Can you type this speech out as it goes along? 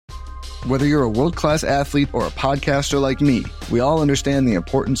Whether you're a world-class athlete or a podcaster like me, we all understand the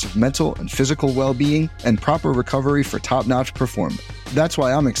importance of mental and physical well-being and proper recovery for top-notch performance. That's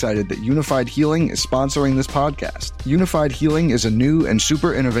why I'm excited that Unified Healing is sponsoring this podcast. Unified Healing is a new and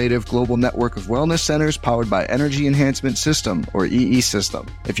super innovative global network of wellness centers powered by Energy Enhancement System, or EE System.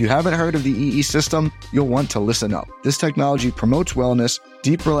 If you haven't heard of the EE System, you'll want to listen up. This technology promotes wellness,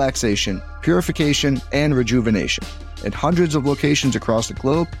 deep relaxation, purification, and rejuvenation. In hundreds of locations across the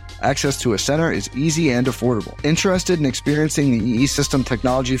globe, access to a center is easy and affordable. Interested in experiencing the EE System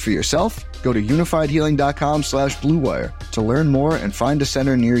technology for yourself? Go to unifiedhealing.com/bluewire to learn more and find a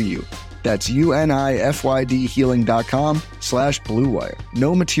center near you. That's unifydhealing.com/bluewire.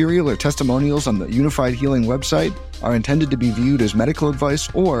 No material or testimonials on the Unified Healing website are intended to be viewed as medical advice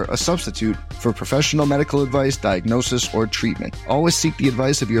or a substitute for professional medical advice, diagnosis, or treatment. Always seek the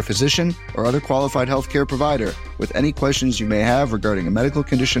advice of your physician or other qualified healthcare provider with any questions you may have regarding a medical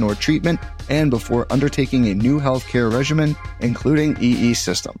condition or treatment and before undertaking a new healthcare regimen, including EE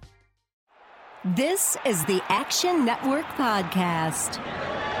System. This is the Action Network Podcast.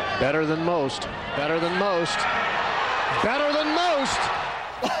 Better than most. Better than most. Better than most.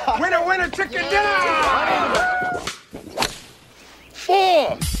 Winner, winner, chicken dinner!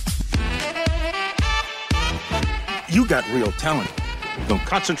 4. You got real talent. Don't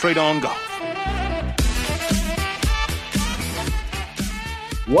concentrate on golf.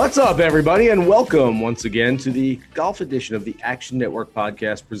 What's up, everybody, and welcome once again to the golf edition of the Action Network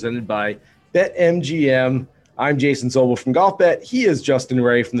Podcast presented by BetMGM. I'm Jason Sobel from GolfBet. He is Justin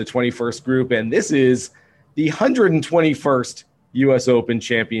Ray from the 21st Group, and this is the 121st U.S. Open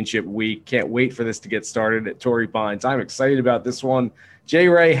Championship week. Can't wait for this to get started at Torrey Pines. I'm excited about this one. Jay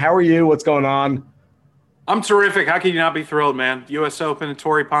Ray, how are you? What's going on? I'm terrific. How can you not be thrilled, man? U.S. Open at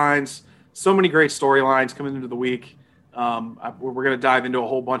Torrey Pines. So many great storylines coming into the week. We're going to dive into a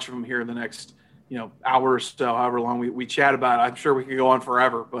whole bunch of them here in the next, hour or so, however long we chat about it. I'm sure we could go on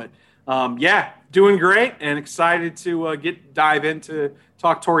forever, but doing great and excited to dive into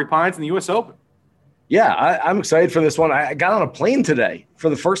talk Torrey Pines and the U.S. Open. Yeah, I'm excited for this one. I got on a plane today for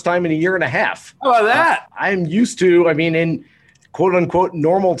the first time in a year and a half. How about that? I'm used to, in quote-unquote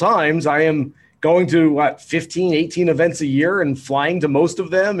normal times, I am going to 15, 18 events a year and flying to most of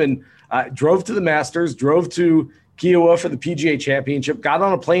them, and drove to the Masters, drove to Kiowa for the PGA Championship, got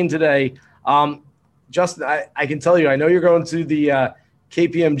on a plane today. Justin, I can tell you, I know you're going to the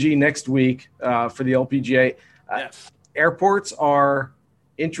KPMG next week for the LPGA. Yes. Airports are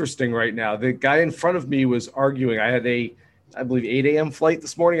interesting right now. The guy in front of me was arguing. I had I believe 8 a.m. flight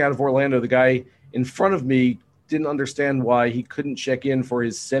this morning out of Orlando. The guy in front of me didn't understand why he couldn't check in for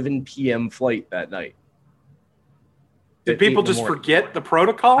his 7 p.m. flight that night. Did people just forget the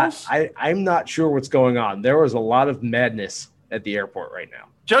protocols? I'm not sure what's going on. There was a lot of madness at the airport right now.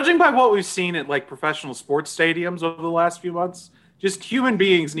 Judging by what we've seen at professional sports stadiums over the last few months, just human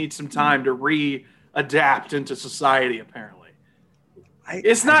beings need some time to re-adapt into society, apparently. You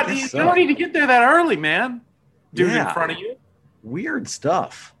don't need to get there that early, man. Dude in front of you. Weird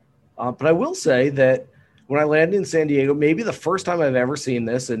stuff. But I will say that when I landed in San Diego, maybe the first time I've ever seen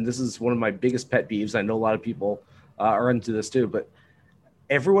this, and this is one of my biggest pet peeves. I know a lot of people are into this too, but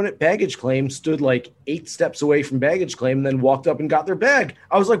everyone at baggage claim stood 8 steps away from baggage claim and then walked up and got their bag.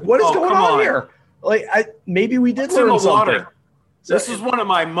 I was like, what is going on here? Maybe we did learn something. Water. This is one of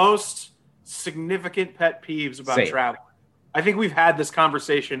my most significant pet peeves about travel. I think we've had this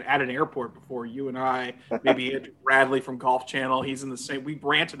conversation at an airport before. You and I, maybe Andrew Bradley from Golf Channel. He's in the same. We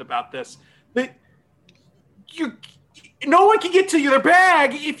ranted about this. But no one can get to their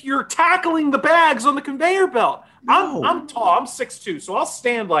bag if you're tackling the bags on the conveyor belt. No. I'm tall. I'm 6'2", so I'll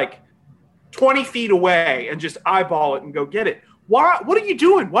stand 20 feet away and just eyeball it and go get it. Why? What are you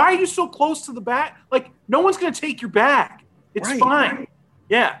doing? Why are you so close to the bag? No one's going to take your bag. It's fine. Right.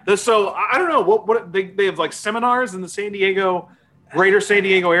 Yeah. So I don't know what they have seminars in the greater San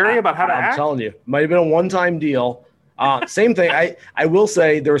Diego area about how to act. I'm telling you, it might have been a one-time deal. Same thing. I will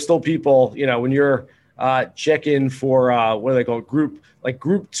say there are still people, when you're check-in for what do they call it?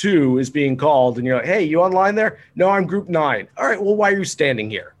 Group 2 is being called and you're like, hey, you online there? No, I'm group 9. All right. Well, why are you standing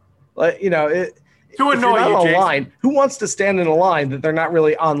here? To annoy you, Jason. Who wants to stand in a line that they're not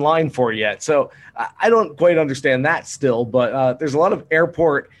really online for yet? So I don't quite understand that still, but there's a lot of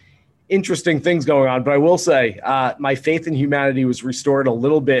airport interesting things going on. But I will say my faith in humanity was restored a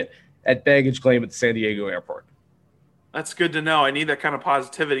little bit at baggage claim at the San Diego airport. That's good to know. I need that kind of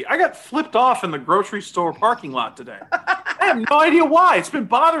positivity. I got flipped off in the grocery store parking lot today. I have no idea why. It's been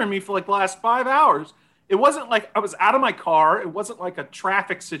bothering me for the last 5 hours. It wasn't I was out of my car. It wasn't a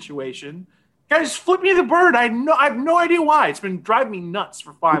traffic situation. Guys, flip me the bird. I have no idea why. It's been driving me nuts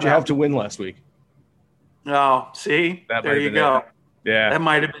for 5 hours. Who'd you have to win last week? Oh, see? There you go. It. Yeah. That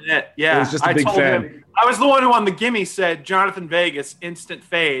might have been it. Yeah. It was just a big fan. Him, I was the one who on the gimme said Jonathan Vegas, instant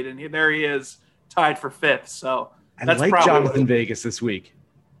fade, and there he is, tied for 5th. So that's probably Jonathan Vegas this week.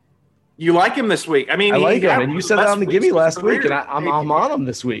 You like him this week? I mean, I like him, and you said that on the gimme last week, and I'm on him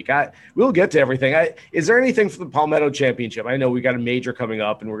this week. We'll get to everything. Is there anything for the Palmetto Championship? I know we got a major coming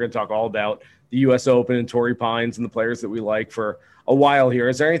up, and we're going to talk all about the U.S. Open and Torrey Pines and the players that we like for a while here.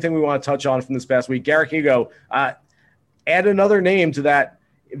 Is there anything we want to touch on from this past week? Garrick, here you go. Add another name to that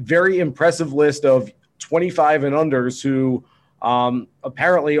very impressive list of 25 and unders who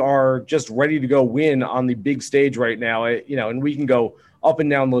apparently are just ready to go win on the big stage right now. And we can go up and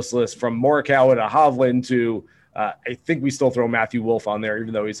down this list from Morikawa to Hovland to I think we still throw Matthew Wolff on there,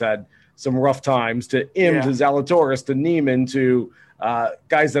 even though he's had some rough times, to to Zalatoris to Neiman to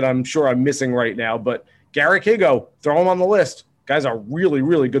guys that I'm sure I'm missing right now. But Garrick Higo, throw him on the list. Guy's a really,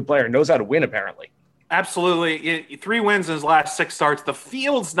 really good player, knows how to win apparently. Absolutely. 3 wins in his last 6 starts. The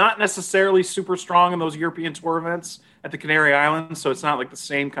field's not necessarily super strong in those European Tour events at the Canary Islands, so it's not like the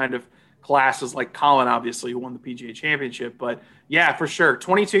same kind of class as like Colin, obviously, who won the PGA Championship. But, yeah, for sure.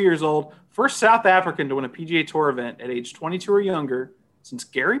 22 years old. First South African to win a PGA Tour event at age 22 or younger since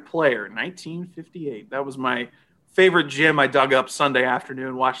Gary Player in 1958. That was my favorite gym I dug up Sunday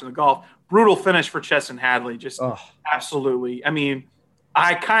afternoon watching the golf. Brutal finish for Chesson Hadley. Just absolutely. I mean,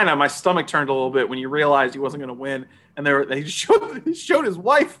 my stomach turned a little bit when you realized he wasn't going to win. And they showed his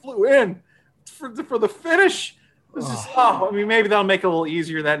wife flew in for the finish. It was just, maybe that'll make it a little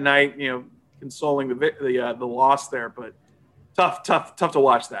easier that night, consoling the loss there. But tough to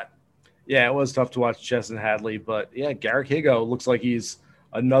watch that. Yeah, it was tough to watch Chesson Hadley. But, yeah, Garrick Higo looks like he's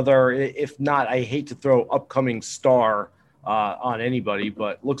another, if not, I hate to throw upcoming star on anybody,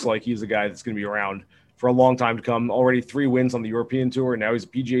 but looks like he's a guy that's going to be around for a long time to come. Already 3 wins on the European Tour. Now he's a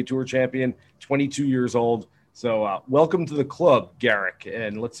PGA Tour champion, 22 years old. So welcome to the club, Garrick,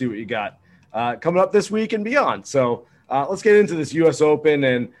 and let's see what you got coming up this week and beyond. So let's get into this U.S. Open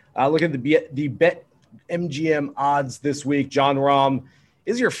and look at the Bet MGM odds this week. Jon Rahm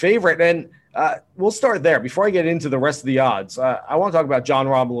is your favorite, and we'll start there. Before I get into the rest of the odds, I want to talk about Jon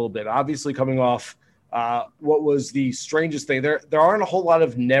Rahm a little bit. Obviously coming off what was the strangest thing. There aren't a whole lot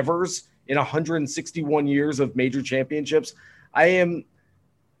of nevers in 161 years of major championships. I am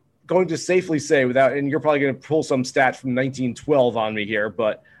going to safely say and you're probably going to pull some stat from 1912 on me here,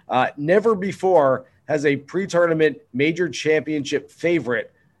 but never before has a pre-tournament major championship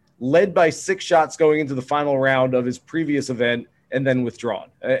favorite led by 6 shots going into the final round of his previous event and then withdrawn.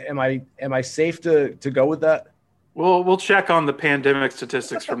 Am I safe to go with that? Well, we'll check on the pandemic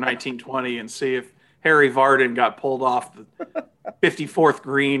statistics from 1920 and see if Harry Vardon got pulled off the 54th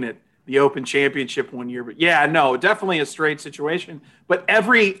green at the Open Championship one year. But yeah, no, definitely a straight situation. But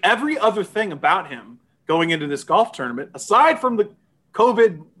every other thing about him going into this golf tournament, aside from the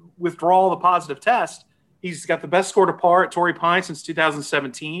COVID withdrawal, the positive test, he's got the best score to par at Torrey Pines since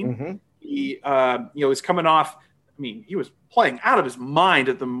 2017. Mm-hmm. He, is coming off. I mean, he was playing out of his mind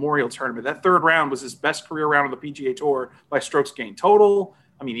at the Memorial Tournament. That 3rd round was his best career round on the PGA Tour by strokes gained total.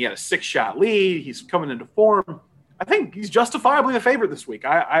 I mean, he had a 6-shot lead. He's coming into form. I think he's justifiably the favorite this week.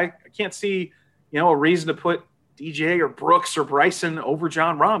 I can't see, a reason to put DJ or Brooks or Bryson over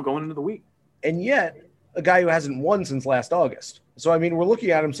Jon Rahm going into the week. And yet, a guy who hasn't won since last August. So, I mean, we're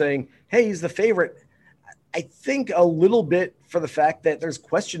looking at him saying, hey, he's the favorite. I think a little bit for the fact that there's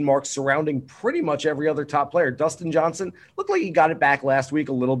question marks surrounding pretty much every other top player. Dustin Johnson looked like he got it back last week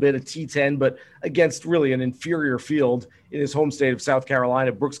a little bit, a T10, but against really an inferior field in his home state of South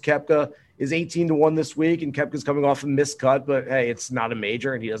Carolina. Brooks Koepka is 18-1 this week, and Koepka's coming off a missed cut, but hey, it's not a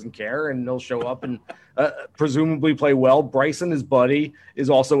major, and he doesn't care, and he'll show up and presumably play well. Bryson, his buddy, is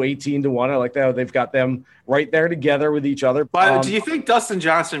also 18-1. I like that. They've got them right there together with each other. But do you think Dustin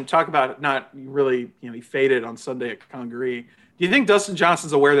Johnson, talk about not really, he faded on Sunday at Congaree. Do you think Dustin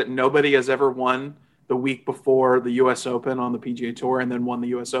Johnson's aware that nobody has ever won the week before the U.S. Open on the PGA Tour and then won the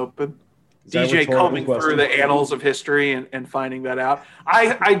U.S. Open? DJ combing through the annals of history and finding that out.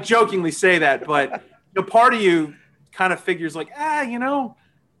 I jokingly say that, but part of you kind of figures like,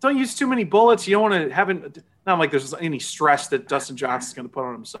 don't use too many bullets. You don't want to have not like there's any stress that Dustin Johnson's going to put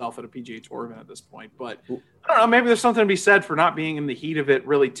on himself at a PGA Tour event at this point. But I don't know, maybe there's something to be said for not being in the heat of it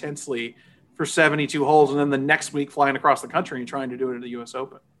really tensely for 72 holes and then the next week flying across the country and trying to do it at the U.S.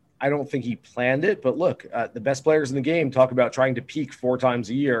 Open. I don't think he planned it, but look, the best players in the game talk about trying to peak 4 times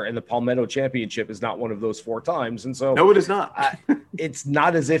a year, and the Palmetto Championship is not one of those 4 times. And so, no, it is not. It's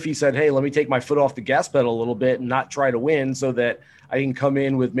not as if he said, "Hey, let me take my foot off the gas pedal a little bit and not try to win, so that I can come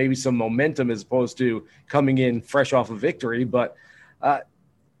in with maybe some momentum as opposed to coming in fresh off a victory." But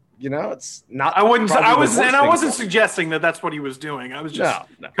it's not. I wasn't suggesting that that's what he was doing. I was just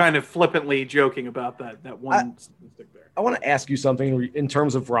kind of flippantly joking about that one statistic there. I want to ask you something in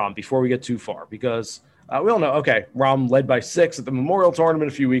terms of Rahm before we get too far, because we all know, okay, Rahm led by 6 at the Memorial Tournament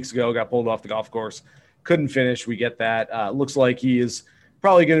a few weeks ago, got pulled off the golf course, couldn't finish. We get that. Looks like he is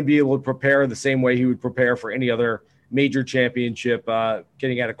probably going to be able to prepare the same way he would prepare for any other major championship,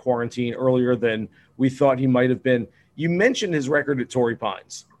 getting out of quarantine earlier than we thought he might have been. You mentioned his record at Torrey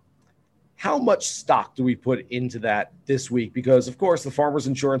Pines. How much stock do we put into that this week? Because, of course, the Farmers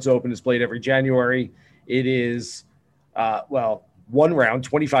Insurance Open is played every January. It is, one round,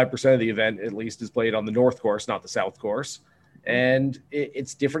 25% of the event at least is played on the North course, not the South course. And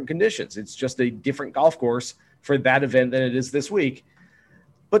it's different conditions. It's just a different golf course for that event than it is this week.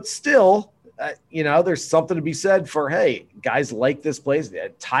 But still, there's something to be said for, hey, guys like this place.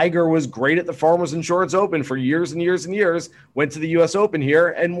 Tiger was great at the Farmers Insurance Open for years and years and years, went to the U.S. Open here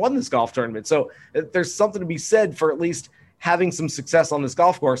and won this golf tournament. So there's something to be said for at least having some success on this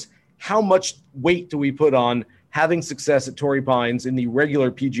golf course. How much weight do we put on having success at Torrey Pines in the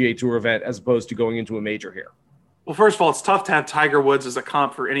regular PGA Tour event as opposed to going into a major here? Well, first of all, it's tough to have Tiger Woods as a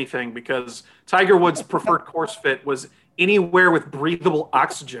comp for anything because Tiger Woods' preferred course fit was anywhere with breathable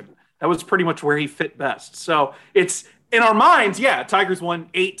oxygen. That was pretty much where he fit best. So it's in our minds, Tiger's won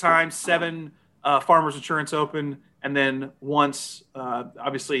 8 times, 7 Farmers Insurance Open, and then once,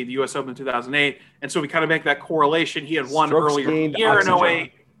 obviously, the U.S. Open in 2008. And so we kind of make that correlation. He had won Strokes earlier in the gained year in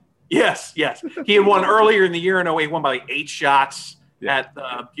 08. Yes. He had won earlier in the year in 08, won by 8 shots at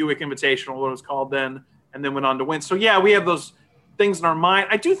the Buick Invitational, what it was called then, and then went on to win. So, we have those things in our mind.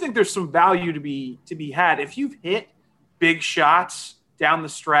 I do think there's some value to be had. If you've hit big shots down the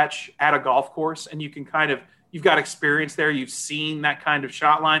stretch at a golf course and you can you've got experience there, you've seen that kind of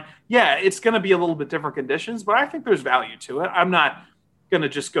shot line. Yeah, it's going to be a little bit different conditions, but I think there's value to it. I'm not going to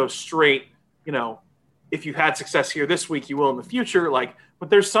just go straight, if you've had success here this week, you will in the future. But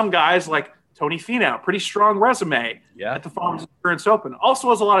there's some guys like Tony Finau, pretty strong resume at the Farmers Insurance Open.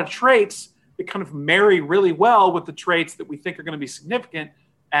 Also has a lot of traits that kind of marry really well with the traits that we think are going to be significant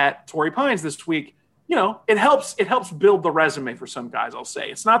at Torrey Pines this week. It helps build the resume for some guys, I'll say.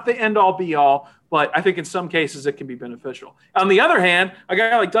 It's not the end-all, be-all, but I think in some cases it can be beneficial. On the other hand, a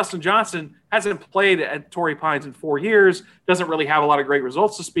guy like Dustin Johnson hasn't played at Torrey Pines in 4 years, doesn't really have a lot of great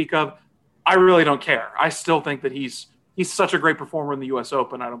results to speak of. I really don't care. I still think that he's such a great performer in the U.S.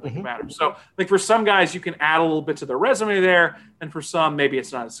 Open, I don't think it matters. So I think for some guys, you can add a little bit to their resume there, and for some, maybe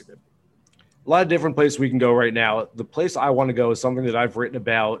it's not as significant. A lot of different places we can go right now. The place I want to go is something that I've written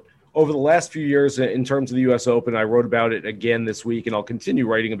about over the last few years in terms of the U.S. Open. I wrote about it again this week, and I'll continue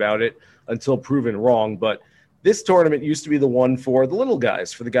writing about it until proven wrong. But this tournament used to be the one for the little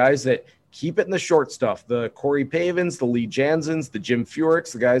guys, for the guys that keep it in the short stuff, the Corey Pavins, the Lee Jansens, the Jim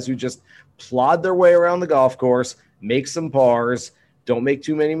Furicks, the guys who just plod their way around the golf course, make some pars, don't make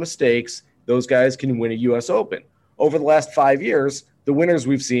too many mistakes. Those guys can win a U.S. Open. Over the last 5 years, the winners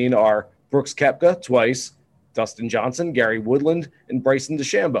we've seen are Brooks Koepka twice, Dustin Johnson, Gary Woodland, and Bryson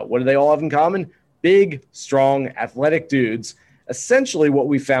DeChambeau. What do they all have in common? Big, strong, athletic dudes. Essentially what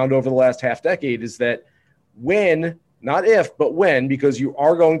we found over the last half decade is that when, not if, but when, because you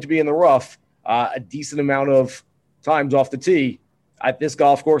are going to be in the rough a decent amount of times off the tee at this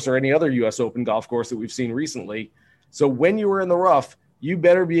golf course or any other U.S. Open golf course that we've seen recently. So when you are in the rough, you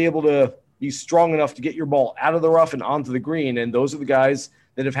better be able to be strong enough to get your ball out of the rough and onto the green, and those are the guys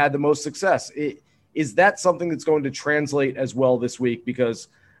that have had the most success. Is that something that's going to translate as well this week? Because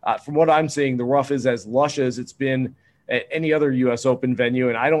from what I'm seeing, the rough is as lush as it's been at any other U.S. Open venue,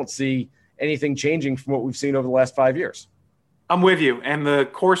 and I don't see anything changing from what we've seen over the last 5 years. I'm with you. And the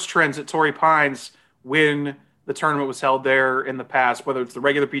course trends at Torrey Pines when the tournament was held there in the past, whether it's the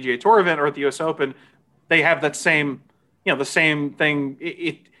regular PGA Tour event or at the U.S. Open, they have that same, the same thing.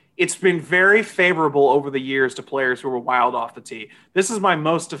 It's been very favorable over the years to players who were wild off the tee. This is my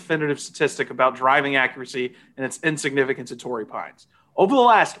most definitive statistic about driving accuracy and its insignificance at Torrey Pines. Over the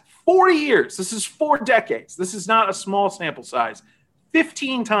last 40 years, this is 4 decades, this is not a small sample size,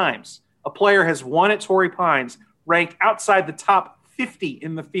 15 times a player has won at Torrey Pines ranked outside the top 50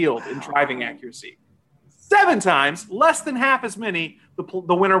 in the field in driving accuracy. 7 times, less than half as many,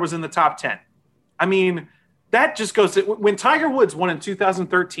 the winner was in the top 10. I mean, that just goes to when Tiger Woods won in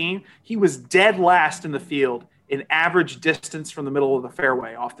 2013, he was dead last in the field in average distance from the middle of the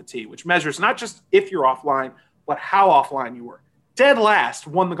fairway off the tee, which measures not just if you're offline, but how offline you were. Dead last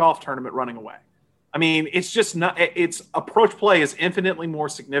won the golf tournament running away. I mean, it's just not. Its approach play is infinitely more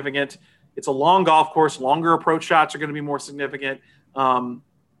significant. It's a long golf course. Longer approach shots are going to be more significant.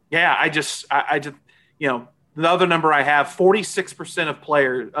 I just, the other number I have: 46% of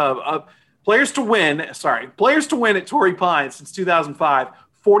players to win at Torrey Pines since 2005.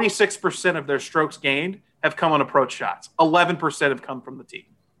 46% of their strokes gained have come on approach shots. 11% have come from the tee.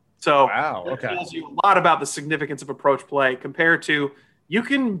 So That tells you a lot about the significance of approach play compared to you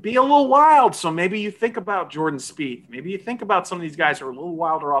can be a little wild. So maybe you think about Jordan Spieth. Maybe you think about some of these guys who are a little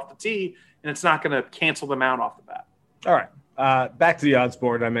wilder off the tee, and it's not going to cancel them out off the bat. All right. Back to the odds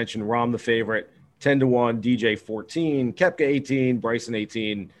board. I mentioned Rahm the favorite, 10-1, DJ 14, Koepka 18, Bryson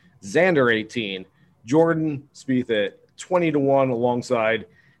 18, Xander 18, Jordan Spieth at 20-1 alongside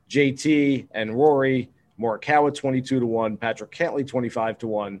JT and Rory, Morikawa 22-1, Patrick Cantlay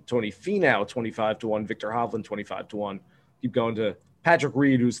 25-1, Tony Finau 25-1, Victor Hovland 25-1. Keep going to Patrick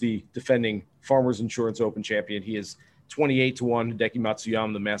Reed, who's the defending Farmers Insurance Open champion. He is 28-1. Hideki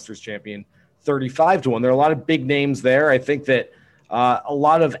Matsuyama, the Masters champion, 35-1. There are a lot of big names there. I think that a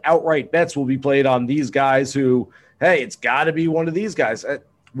lot of outright bets will be played on these guys who, hey, it's got to be one of these guys.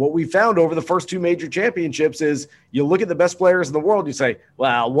 What we found over the first two major championships is you look at the best players in the world, you say,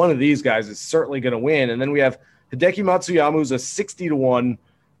 well, one of these guys is certainly going to win. And then we have Hideki Matsuyama, who's a 60-1,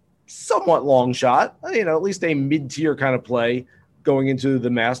 somewhat long shot, at least a mid-tier kind of play going into the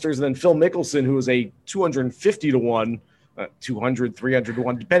Masters. And then Phil Mickelson, who is a 250-1, 200,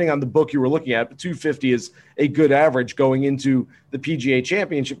 300-1, depending on the book you were looking at, but 250 is a good average going into the PGA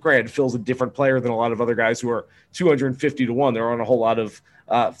Championship. Granted, Phil's a different player than a lot of other guys who are 250-1. There aren't a whole lot of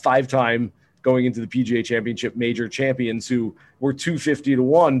five-time going into the PGA Championship major champions who were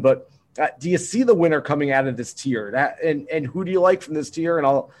 250-1. But do you see the winner coming out of this tier? And who do you like from this tier? And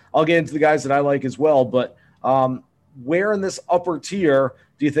I'll get into the guys that I like as well. But where in this upper tier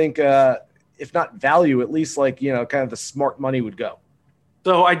do you think, if not value, at least kind of the smart money would go?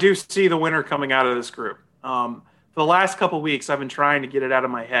 So I do see the winner coming out of this group. For the last couple of weeks, I've been trying to get it out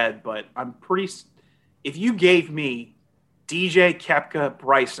of my head, but if you gave me DJ, Koepka,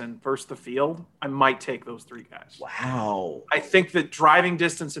 Bryson versus the field, I might take those three guys. Wow. I think that driving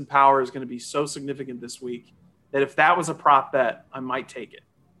distance and power is going to be so significant this week that if that was a prop bet, I might take it.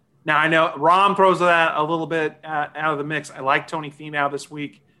 Now, I know Rahm throws that a little bit out of the mix. I like Tony Finau this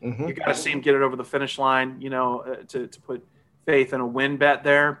week. Mm-hmm. You got to see him get it over the finish line, to put faith in a win bet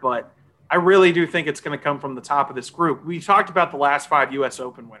there. But I really do think it's going to come from the top of this group. We talked about the last 5 U.S.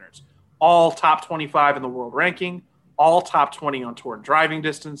 Open winners, all top 25 in the world ranking, all top 20 on tour and driving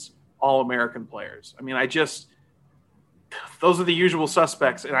distance, all American players. I mean, those are the usual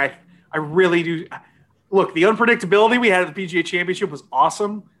suspects. And I really do. Look, the unpredictability we had at the PGA Championship was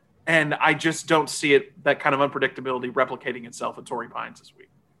awesome. And I just don't see that kind of unpredictability replicating itself at Torrey Pines this week.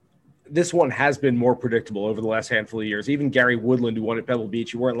 This one has been more predictable over the last handful of years. Even Gary Woodland, who won at Pebble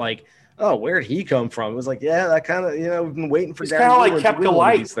Beach, you weren't like, oh, where'd he come from? It was like, yeah, that kind of, we've been waiting for Gary Woodland to win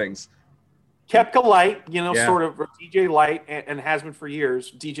one of these things. Koepka Light, sort of DJ Light, and has been for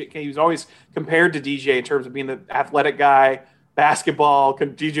years. He was always compared to DJ in terms of being the athletic guy, basketball.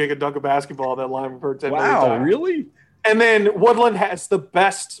 DJ could dunk a basketball. That line we've heard 10 million times. Wow, really? And then Woodland has the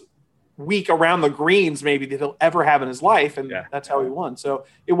best week around the greens maybe that he'll ever have in his life, and that's how he won. So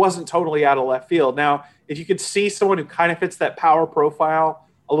it wasn't totally out of left field. Now, if you could see someone who kind of fits that power profile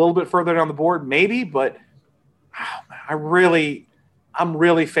a little bit further down the board, maybe, but I'm really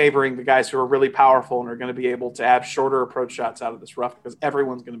favoring the guys who are really powerful and are going to be able to have shorter approach shots out of this rough because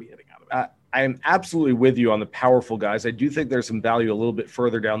everyone's going to be hitting out of it. I am absolutely with you on the powerful guys. I do think there's some value a little bit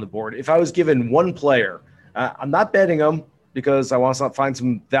further down the board. If I was given one player, I'm not betting them because I want to find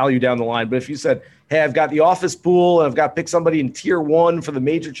some value down the line. But if you said, hey, I've got the office pool and I've got to pick somebody in tier 1 for the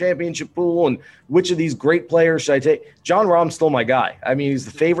major championship pool, and which of these great players should I take? Jon Rahm's still my guy. I mean, he's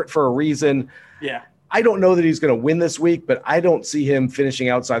the favorite for a reason. Yeah. I don't know that he's going to win this week, but I don't see him finishing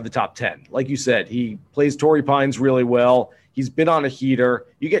outside the top 10. Like you said, he plays Torrey Pines really well. He's been on a heater.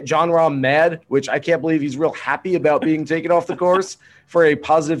 You get Jon Rahm mad, which I can't believe he's real happy about being taken off the course for a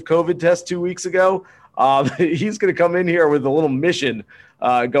positive COVID test 2 weeks ago. He's going to come in here with a little mission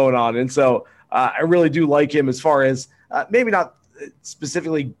going on. And so I really do like him as far as maybe not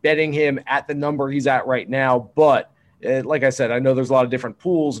specifically betting him at the number he's at right now. But like I said, I know there's a lot of different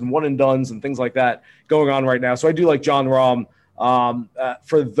pools and one and dones and things like that going on right now. So I do like Jon Rahm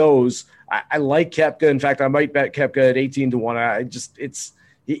for those. I like Koepka. In fact, I might bet Koepka at 18-1.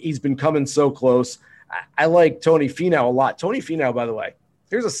 He's been coming so close. I like Tony Finau a lot. Tony Finau, by the way,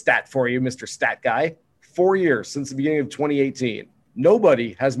 here's a stat for you, Mr. Stat Guy. 4 years since the beginning of 2018,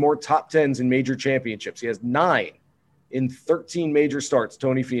 nobody has more top 10s in major championships. He has 9 in 13 major starts,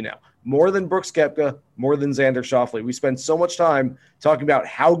 Tony Finau. More than Brooks Koepka, more than Xander Schauffele. We spend so much time talking about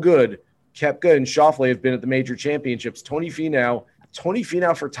how good Koepka and Schauffele have been at the major championships. Tony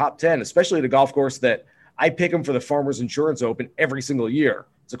Finau for top 10, especially at a golf course that I pick him for the Farmers Insurance Open every single year.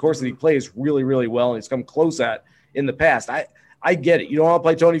 It's a course that he plays really, really well, and he's come close at in the past. I get it. You don't want to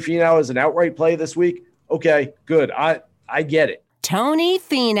play Tony Finau as an outright play this week? Okay, good. I get it. Tony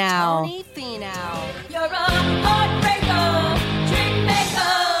Finau. You're a heartbreaker, dream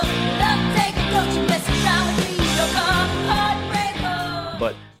maker, love taker, don't you mess around with me. You're a heartbreaker.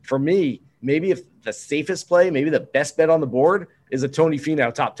 But for me, maybe if the safest play, maybe the best bet on the board is a Tony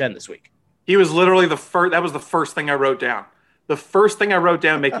Finau top 10 this week. He was literally the first. That was the first thing I wrote down. The first thing I wrote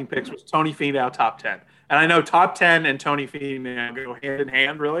down making picks was Tony Finau top 10. And I know top 10 and Tony Finau go hand in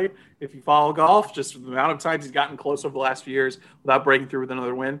hand, really, if you follow golf, just the amount of times he's gotten close over the last few years without breaking through with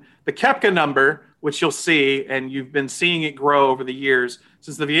another win. The Koepka number, which you'll see, and you've been seeing it grow over the years,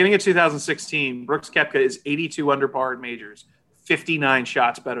 since the beginning of 2016, Brooks Koepka is 82 under par in majors, 59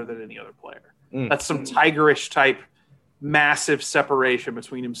 shots better than any other player. That's some Tigerish type massive separation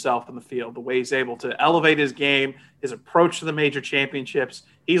between himself and the field, the way he's able to elevate his game, his approach to the major championships.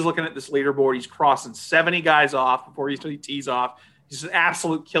 He's looking at this leaderboard. He's crossing 70 guys off before he tees off. He's an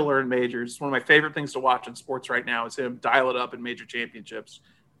absolute killer in majors. It's one of my favorite things to watch in sports right now is him dial it up in major championships.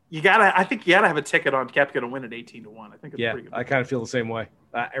 I think you gotta have a ticket on Koepka to win at 18-1. I think it's pretty good. I kind of feel the same way.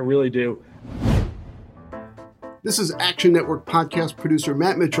 I really do. This is Action Network podcast producer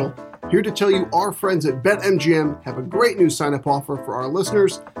Matt Mitchell, here to tell you our friends at BetMGM have a great new sign-up offer for our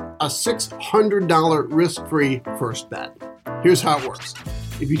listeners, a $600 risk-free first bet. Here's how it works.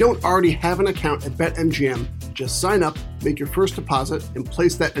 If you don't already have an account at BetMGM, just sign up, make your first deposit, and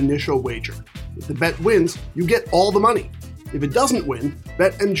place that initial wager. If the bet wins, you get all the money. If it doesn't win,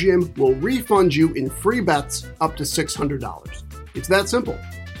 BetMGM will refund you in free bets up to $600. It's that simple.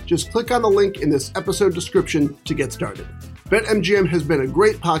 Just click on the link in this episode description to get started. BetMGM has been a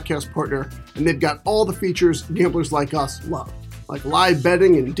great podcast partner, and they've got all the features gamblers like us love, like live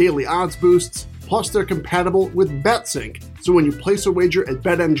betting and daily odds boosts. Plus, they're compatible with BetSync, so when you place a wager at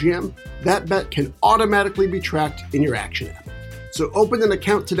BetMGM, that bet can automatically be tracked in your Action app. So open an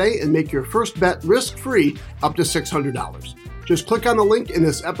account today and make your first bet risk-free up to $600. Just click on the link in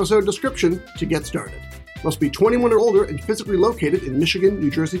this episode description to get started. Must be 21 or older and physically located in Michigan,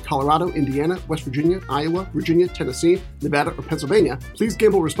 New Jersey, Colorado, Indiana, West Virginia, Iowa, Virginia, Tennessee, Nevada, or Pennsylvania. Please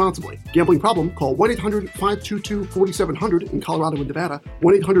gamble responsibly. Gambling problem? Call 1-800-522-4700 in Colorado and Nevada,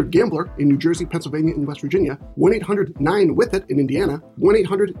 1-800-GAMBLER in New Jersey, Pennsylvania, and West Virginia, 1-800-9-WITH-IT in Indiana,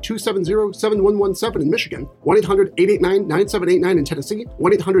 1-800-270-7117 in Michigan, 1-800-889-9789 in Tennessee,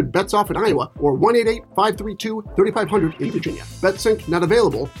 1-800-BETS-OFF in Iowa, or 1-888-532-3500 in Virginia. BetSync not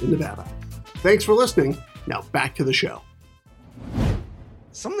available in Nevada. Thanks for listening. Now back to the show.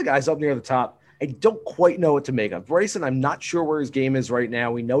 Some of the guys up near the top, I don't quite know what to make of. Bryson, I'm not sure where his game is right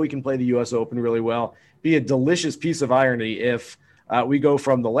now. We know he can play the U.S. Open really well. Be a delicious piece of irony if we go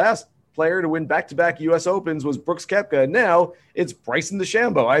from the last player to win back-to-back U.S. Opens was Brooks Koepka, and now it's Bryson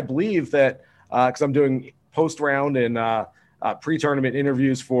DeChambeau. I believe that because I'm doing post-round and pre-tournament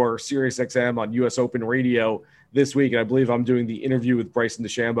interviews for SiriusXM on U.S. Open Radio this week, and I believe I'm doing the interview with Bryson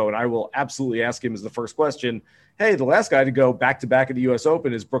DeChambeau, and I will absolutely ask him as the first question, hey, the last guy to go back-to-back at the U.S.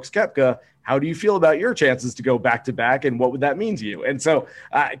 Open is Brooks Koepka. How do you feel about your chances to go back-to-back, and what would that mean to you? And so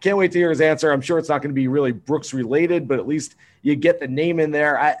I can't wait to hear his answer. I'm sure it's not going to be really Brooks-related, but at least you get the name in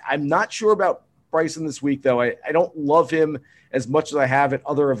there. I'm not sure about Bryson this week, though. I don't love him as much as I have at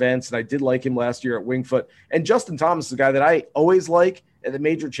other events, and I did like him last year at Winged Foot. And Justin Thomas is a guy that I always like at the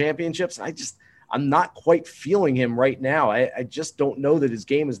major championships. I'm not quite feeling him right now. I just don't know that his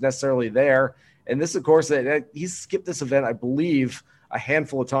game is necessarily there. And this, of course, that he's skipped this event, I believe, a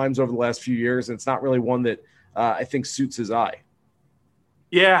handful of times over the last few years, and it's not really one that I think suits his eye.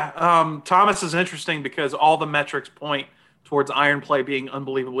 Yeah, Thomas is interesting because all the metrics point towards iron play being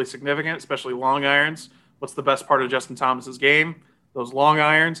unbelievably significant, especially long irons. What's the best part of Justin Thomas's game? Those long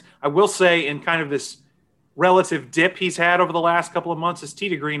irons. I will say in kind of this relative dip he's had over the last couple of months, his tee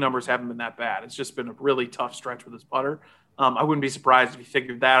to green numbers haven't been that bad. It's just been a really tough stretch with his putter. I wouldn't be surprised if he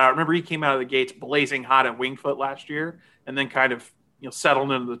figured that out. I remember he came out of the gates blazing hot at Winged Foot last year and then kind of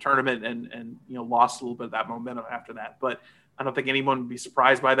settled into the tournament and lost a little bit of that momentum after that. But I don't think anyone would be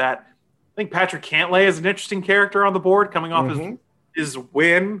surprised by that. I think Patrick Cantlay is an interesting character on the board coming off his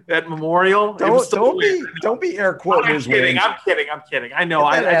win at Memorial. Don't be air quoting his win. I'm kidding. I know.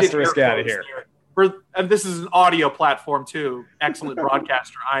 I asterisk out of here. and this is an audio platform too. Excellent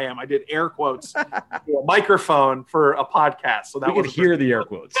broadcaster I am. I did air quotes to a microphone for a podcast, so that we could hear the air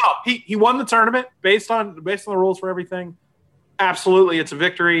quotes. No, he won the tournament based on the rules for everything. Absolutely, it's a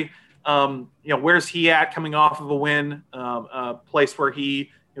victory. Where's he at coming off of a win? A place where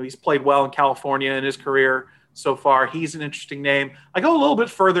he's played well in California in his career so far. He's an interesting name. I go a little bit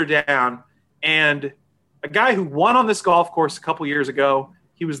further down, and a guy who won on this golf course a couple years ago.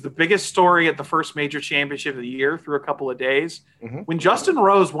 He was the biggest story at the first major championship of the year through a couple of days. Mm-hmm. When Justin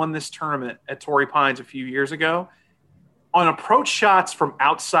Rose won this tournament at Torrey Pines a few years ago, on approach shots from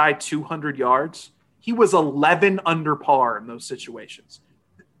outside 200 yards, he was 11 under par in those situations.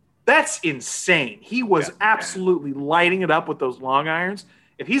 That's insane. He was absolutely lighting it up with those long irons.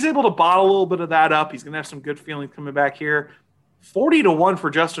 If he's able to bottle a little bit of that up, he's going to have some good feelings coming back here. 40-1 for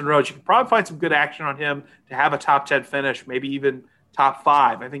Justin Rose. You can probably find some good action on him to have a top 10 finish, maybe even top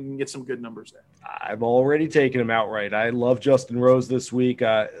 5. I think you can get some good numbers there. I've already taken him outright. I love Justin Rose this week.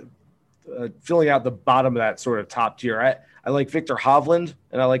 Filling out the bottom of that sort of top tier. I like Victor Hovland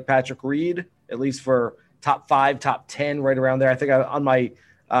and I like Patrick Reed, at least for top 5, top 10, right around there. I think on my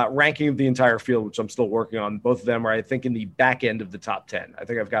ranking of the entire field, which I'm still working on, both of them are, I think, in the back end of the top 10. I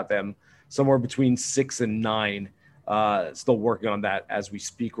think I've got them somewhere between 6 and 9. Still working on that as we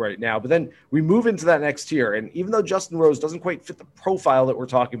speak right now. But then we move into that next tier. And even though Justin Rose doesn't quite fit the profile that we're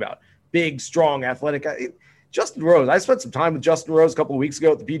talking about, big, strong, athletic, Justin Rose, I spent some time with Justin Rose a couple of weeks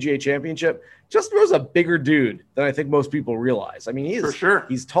ago at the PGA Championship. Justin Rose is a bigger dude than I think most people realize. I mean, he is, for sure.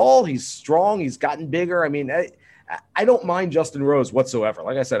 He's tall, he's strong, he's gotten bigger. I mean, I don't mind Justin Rose whatsoever.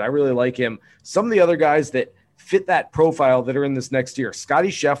 Like I said, I really like him. Some of the other guys that fit that profile that are in this next tier, Scotty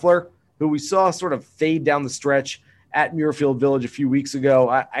Scheffler, who we saw sort of fade down the stretch at Muirfield Village a few weeks ago.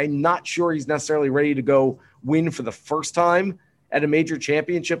 I'm not sure he's necessarily ready to go win for the first time at a major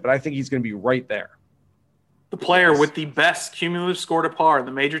championship, but I think he's going to be right there. The player with the best cumulative score to par in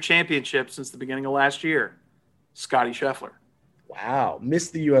the major championship since the beginning of last year, Scotty Scheffler. Wow.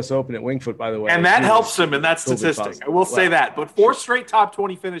 Missed the U.S. Open at Wingfoot, by the way. And that helps him in that statistic. I will say that. But 4 straight top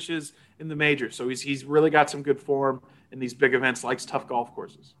 20 finishes in the major. So he's really got some good form in these big events, likes tough golf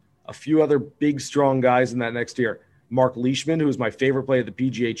courses. A few other big, strong guys in that next tier. Mark Leishman, who is my favorite player at the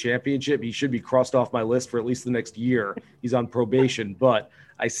PGA Championship. He should be crossed off my list for at least the next year. He's on probation, but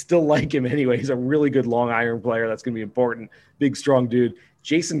I still like him anyway. He's a really good long iron player. That's going to be important. Big, strong dude.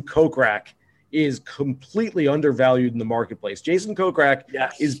 Jason Kokrak is completely undervalued in the marketplace. Jason Kokrak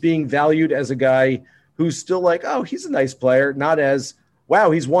is being valued as a guy who's still like, oh, he's a nice player, not as, wow,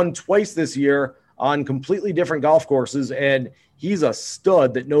 he's won twice this year on completely different golf courses, and he's a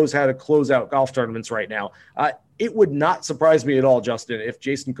stud that knows how to close out golf tournaments right now. It would not surprise me at all, Justin, if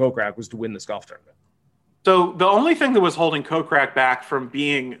Jason Kokrak was to win this golf tournament. So the only thing that was holding Kokrak back from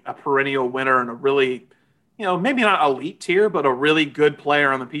being a perennial winner and a really, maybe not elite tier, but a really good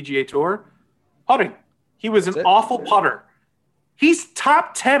player on the PGA Tour, putting. He was an awful putter. He's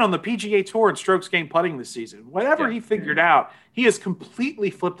top 10 on the PGA Tour in strokes gained putting this season. Whatever he figured out, he has completely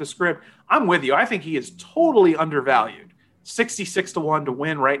flipped the script. I'm with you. I think he is totally undervalued. 66-1 to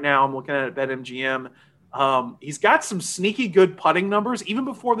win right now. I'm looking at it at BetMGM. He's got some sneaky good putting numbers. Even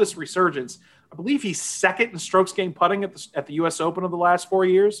before this resurgence, I believe he's second in strokes gained putting at the U.S. Open of the last 4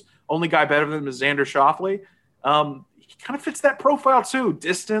 years. Only guy better than him is Xander Schauffele. He kind of fits that profile too.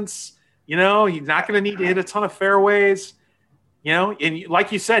 Distance, he's not going to need to hit a ton of fairways. And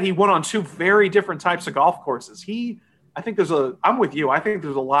like you said, he went on 2 very different types of golf courses. I'm with you. I think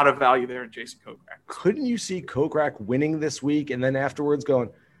there's a lot of value there in Jason Kokrak. Couldn't you see Kokrak winning this week and then afterwards going,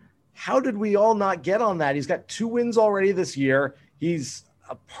 how did we all not get on that? He's got 2 wins already this year. He's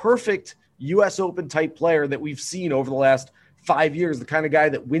a perfect U.S. Open type player that we've seen over the last 5 years, the kind of guy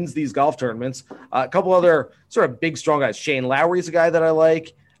that wins these golf tournaments. A couple other sort of big, strong guys. Shane Lowry is a guy that I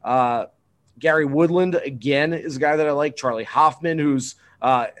like. Gary Woodland, again, is a guy that I like. Charlie Hoffman, who's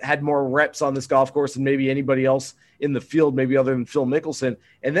had more reps on this golf course than maybe anybody else in the field, maybe other than Phil Mickelson.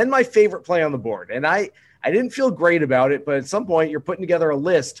 And then my favorite play on the board. And I didn't feel great about it, but at some point you're putting together a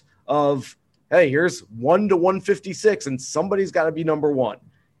list of, hey, here's 1 to 156, and somebody's got to be number 1.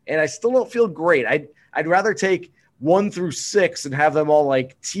 And I still don't feel great. I'd rather take 1 through 6 and have them all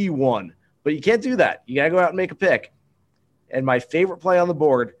like T1. But you can't do that. You got to go out and make a pick. And my favorite play on the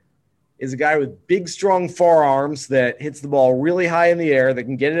board is a guy with big, strong forearms that hits the ball really high in the air, that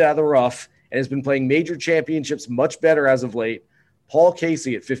can get it out of the rough, and has been playing major championships much better as of late. Paul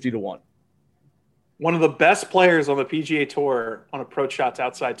Casey at 50-1. One of the best players on the PGA Tour on approach shots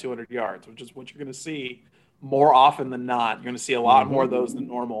outside 200 yards, which is what you're going to see more often than not. You're going to see a lot more of those than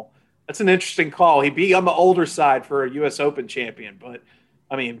normal. That's an interesting call. He'd be on the older side for a U.S. Open champion, but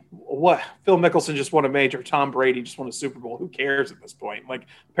I mean, what Phil Mickelson just won a major. Tom Brady just won a Super Bowl. Who cares at this point? Like,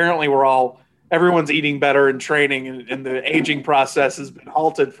 apparently everyone's eating better and training, and the aging process has been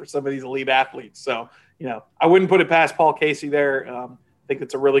halted for some of these elite athletes. So, I wouldn't put it past Paul Casey there. I think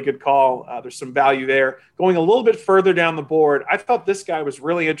it's a really good call. There's some value there. Going a little bit further down the board, I thought this guy was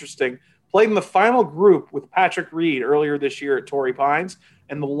really interesting. Played in the final group with Patrick Reed earlier this year at Torrey Pines,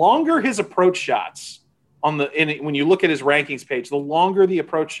 and the longer his approach shots when you look at his rankings page, the longer the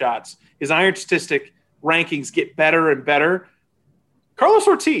approach shots, his iron statistic rankings get better and better. Carlos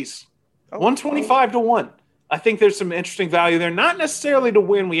Ortiz, 125-1. I think there's some interesting value there. Not necessarily to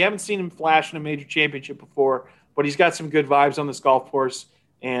win. We haven't seen him flash in a major championship before, but he's got some good vibes on this golf course.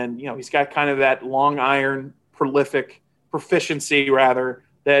 And, he's got kind of that long iron proficiency rather,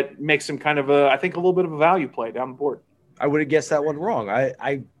 that makes him kind of I think a little bit of a value play down the board. I would have guessed that one wrong.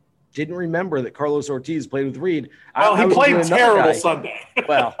 I didn't remember that Carlos Ortiz played with Reed. Well, he played terrible Sunday.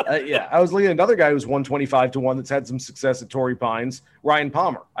 Well, yeah. I was looking at another guy who's 125-1 that's had some success at Torrey Pines, Ryan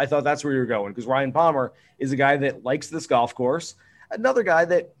Palmer. I thought that's where you were going, because Ryan Palmer is a guy that likes this golf course. Another guy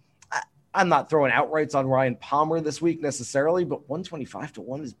that I'm not throwing outrights on Ryan Palmer this week necessarily, but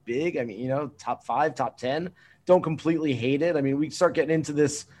 125-1 is big. I mean, top 5, top 10. Don't completely hate it. I mean, we start getting into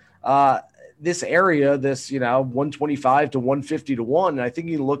this this area, 125 to 150 to 1. And I think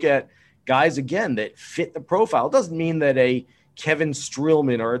you look at guys again that fit the profile. It doesn't mean that a Kevin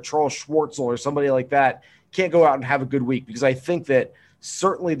Streelman or a Charles Schwartzel or somebody like that can't go out and have a good week, because I think that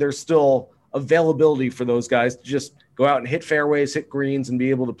certainly there's still availability for those guys to just go out and hit fairways, hit greens, and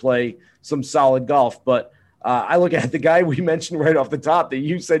be able to play some solid golf. But I look at the guy we mentioned right off the top that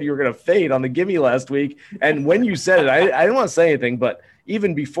you said you were going to fade on the gimme last week. And when you said it, I didn't want to say anything, but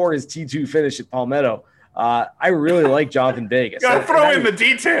even before his T2 finish at Palmetto, I really like Jonathan Vegas. Got to throw in the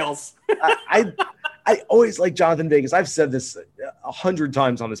details. I always like Jonathan Vegas. I've said this 100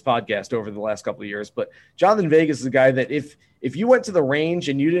 times on this podcast over the last couple of years, but Jonathan Vegas is a guy that if you went to the range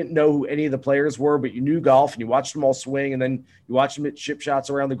and you didn't know who any of the players were, but you knew golf and you watched them all swing, and then you watched them hit chip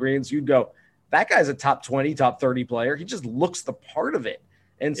shots around the greens, you'd go, that guy's a top 20, top 30 player. He just looks the part of it.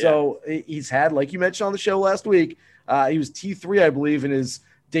 And so he's had, like you mentioned on the show last week, he was T3, I believe, in his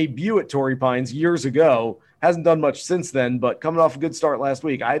debut at Torrey Pines years ago. Hasn't done much since then, but coming off a good start last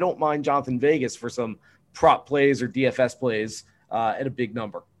week. I don't mind Jonathan Vegas for some prop plays or DFS plays at a big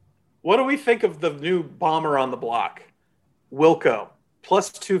number. What do we think of the new bomber on the block, Wilco,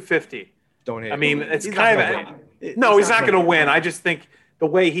 plus 250? Don't hate. I mean, it's kind of – no, he's not going to win. I just think – the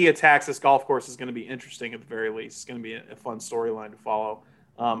way he attacks this golf course is going to be interesting at the very least. It's going to be a fun storyline to follow.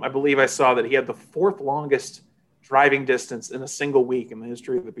 I believe I saw that he had the 4th longest driving distance in a single week in the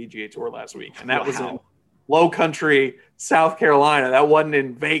history of the PGA Tour last week. And that was in low country, South Carolina. That wasn't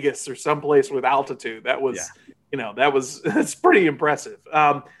in Vegas or someplace with altitude. That was, that's pretty impressive.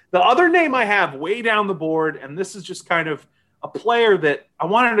 The other name I have way down the board, and this is just kind of a player that I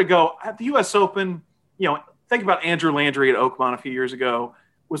wanted to go at the U.S. Open, think about Andrew Landry at Oakmont a few years ago,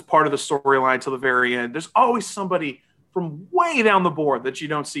 was part of the storyline till the very end. There's always somebody from way down the board that you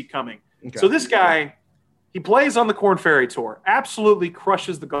don't see coming. Okay. So this guy, he plays on the Korn Ferry Tour, absolutely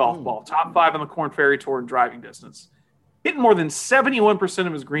crushes the golf ball, top 5 on the Korn Ferry Tour in driving distance. Hitting more than 71%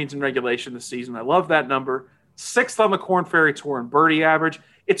 of his greens in regulation this season. I love that number. 6th on the Korn Ferry Tour in birdie average.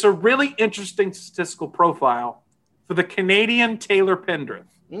 It's a really interesting statistical profile for the Canadian Taylor Pendrith.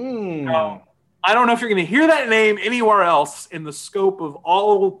 Now, I don't know if you're going to hear that name anywhere else in the scope of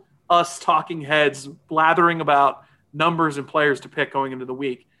all us talking heads blathering about numbers and players to pick going into the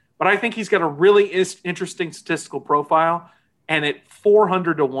week. But I think he's got a really interesting statistical profile. And at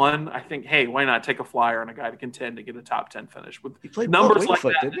 400-1, I think, hey, why not take a flyer on a guy to contend to get a top 10 finish with numbers like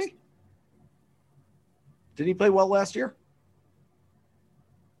that? Didn't he? Did he play well last year?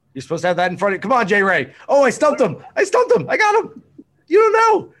 You're supposed to have that in front of you. Come on, Jay Ray. Oh, I stumped him. I got him. You don't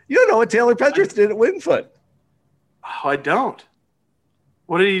know. You don't know what Taylor Pendrith did at Wingfoot. Oh, I don't.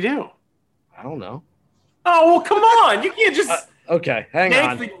 What did he do? I don't know. Oh, well, come on. You can't just okay, hang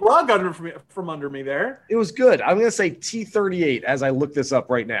on. the rug from under me there. It was good. I'm going to say T38 as I look this up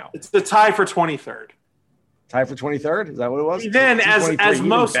right now. It's the tie for 23rd. Tie for 23rd? Is that what it was? Then, as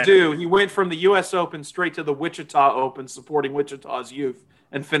most do, he went from the U.S. Open straight to the Wichita Open, supporting Wichita's youth,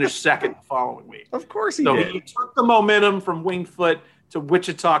 and finished second the following week. Of course he did. So he took the momentum from Wingfoot to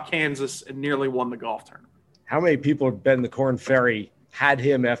Wichita, Kansas, and nearly won the golf tournament. How many people have been the Korn Ferry, had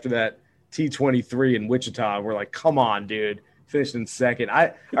him after that T23 in Wichita? We're like, come on, dude. Finished in second. All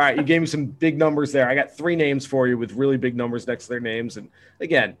right, you gave me some big numbers there. I got 3 names for you with really big numbers next to their names. And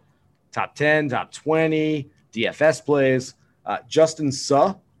again, top 10, top 20, DFS plays. Justin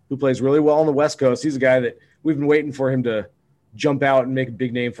Suh, who plays really well on the West Coast. He's a guy that we've been waiting for him to jump out and make a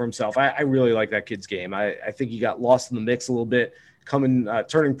big name for himself. I really like that kid's game. I think he got lost in the mix a little bit,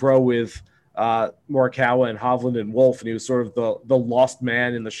 turning pro with Morikawa and Hovland and Wolf, and he was sort of the lost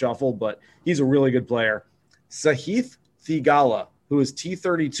man in the shuffle, but he's a really good player. Sahith Theegala, who was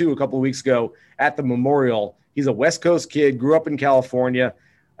T32 a couple of weeks ago at the Memorial. He's a West Coast kid, grew up in California.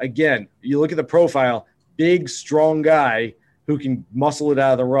 Again, you look at the profile, big, strong guy who can muscle it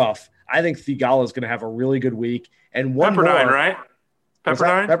out of the rough. I think Theegala is going to have a really good week. And one Pepperdine, more, right?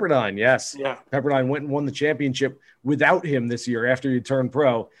 Pepperdine? Pepperdine, yes. Yeah. Pepperdine went and won the championship without him this year after he turned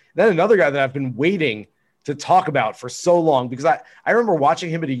pro. Then another guy that I've been waiting to talk about for so long, because I remember watching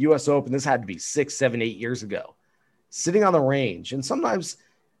him at a U.S. Open. This had to be 6, 7, 8 years ago, sitting on the range. And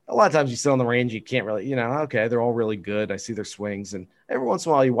a lot of times you sit on the range, you can't really, okay, they're all really good. I see their swings. And every once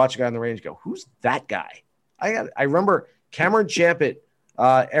in a while you watch a guy on the range and go, who's that guy? I remember Cameron Champ at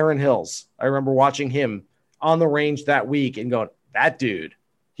Erin Hills. I remember watching him on the range that week and going, that dude,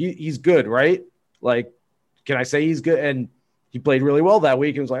 he's good, right? Like, can I say he's good? And he played really well that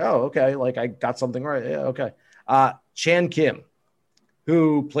week and was like, oh, okay, like I got something right. Yeah, okay. Chan Kim,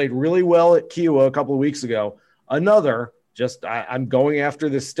 who played really well at Kiowa a couple of weeks ago. Another, I'm going after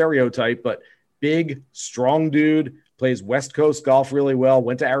this stereotype, but big, strong dude, plays West Coast golf really well,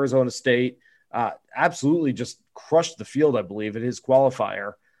 went to Arizona State, absolutely just crushed the field, I believe, at his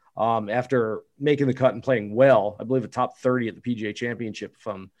qualifier after making the cut and playing well. I believe a top 30 at the PGA Championship, if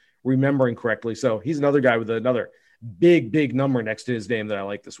I'm remembering correctly. So he's another guy with another big number next to his name that I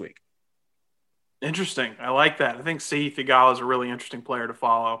like this week. Interesting. I like that. I think Sahith Theegala is a really interesting player to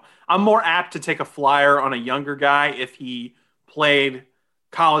follow. I'm more apt to take a flyer on a younger guy if he played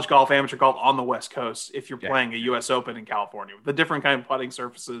college golf, amateur golf on the West Coast, if you're playing a U.S. Open in California. The different kind of putting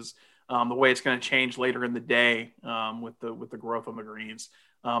surfaces, the way it's going to change later in the day with the growth on the greens.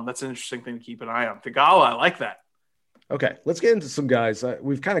 That's an interesting thing to keep an eye on. Theegala, I like that. Okay, let's get into some guys.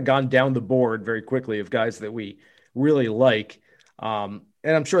 We've kind of gone down the board very quickly of guys that we really like. And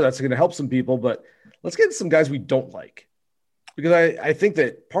I'm sure that's going to help some people, but let's get into some guys we don't like. Because I think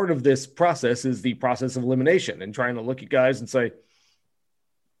that part of this process is the process of elimination and trying to look at guys and say,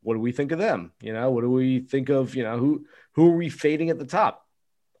 what do we think of them? What do we think of, who are we fading at the top?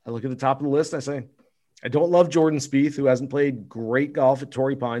 I look at the top of the list and I say, I don't love Jordan Spieth, who hasn't played great golf at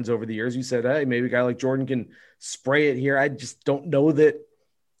Torrey Pines over the years. You said, hey, maybe a guy like Jordan can spray it here. I just don't know that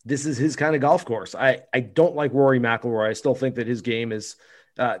this is his kind of golf course. I don't like Rory McIlroy. I still think that his game is,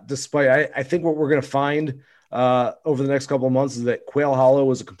 I think what we're going to find over the next couple of months is that Quail Hollow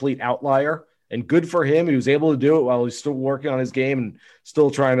was a complete outlier, and good for him. He was able to do it while he's still working on his game and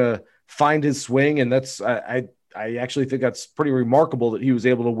still trying to find his swing. And that's, I actually think that's pretty remarkable that he was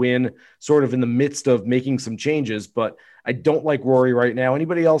able to win sort of in the midst of making some changes, but I don't like Rory right now.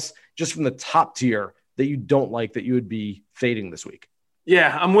 Anybody else just from the top tier that you don't like that you would be fading this week?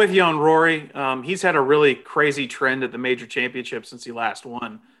 Yeah, I'm with you on Rory. He's had a really crazy trend at the major championship since he last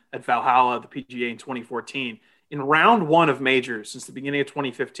won at Valhalla, the PGA in 2014. In round one of majors since the beginning of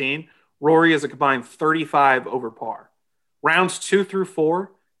 2015, Rory is a combined 35 over par. Rounds 2 through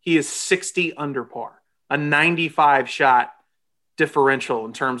 4, he is 60 under par, a 95 shot differential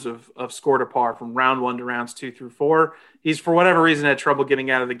in terms of score to par from round 1 to rounds 2 through 4. He's, for whatever reason, had trouble getting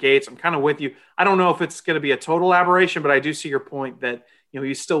out of the gates. I'm kind of with you. I don't know if it's going to be a total aberration, but I do see your point that,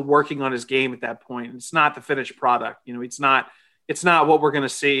 he's still working on his game at that point. It's not the finished product. It's not what we're going to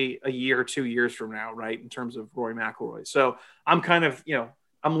see a year or 2 years from now, right, in terms of Rory McIlroy. So I'm kind of,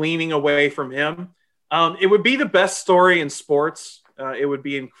 I'm leaning away from him. It would be the best story in sports. It would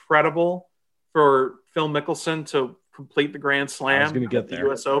be incredible for Phil Mickelson to complete the Grand Slam at the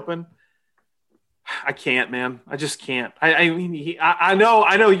U.S. Open. I can't, man. I just can't. I mean, I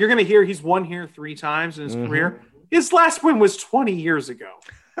know you're going to hear he's won here 3 times in his career. His last win was 20 years ago.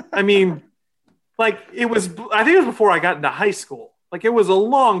 I mean, I think it was before I got into high school. Like, it was a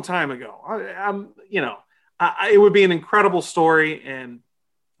long time ago. It would be an incredible story. And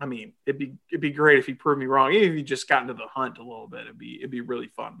I mean, it'd be great if he proved me wrong. Even if he just got into the hunt a little bit, it'd be really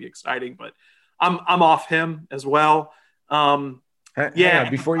fun, be exciting, but I'm off him as well. Yeah.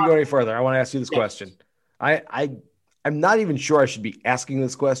 Before you go any further, I want to ask you this question. I'm not even sure I should be asking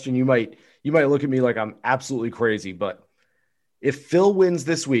this question. You might look at me like I'm absolutely crazy, but if Phil wins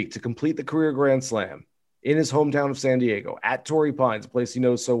this week to complete the career Grand Slam in his hometown of San Diego at Torrey Pines, a place he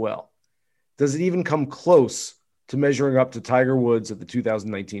knows so well, does it even come close to measuring up to Tiger Woods at the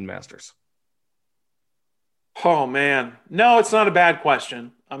 2019 Masters? Oh man, no, it's not a bad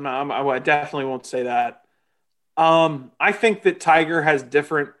question. I definitely won't say that. I think that Tiger has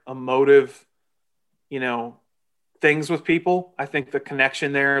different emotive, things with people. I think the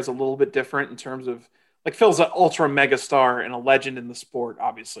connection there is a little bit different in terms of like Phil's an ultra mega star and a legend in the sport.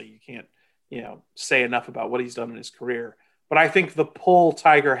 Obviously, you can't, say enough about what he's done in his career. But I think the pull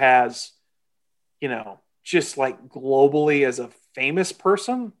Tiger has, just like globally as a famous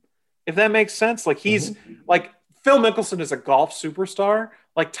person, if that makes sense. Like he's like Phil Mickelson is a golf superstar.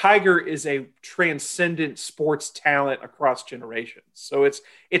 Like Tiger is a transcendent sports talent across generations. So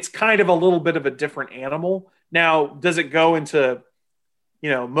it's kind of a little bit of a different animal. Now, does it go into,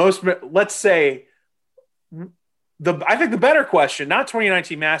 let's say I think the better question, not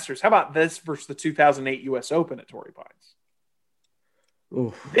 2019 Masters, how about this versus the 2008 US Open at Torrey Pines?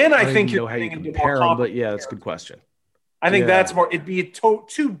 Oof, Then I think you're how you compare them, but yeah, that's a good question. I think that's more, it'd be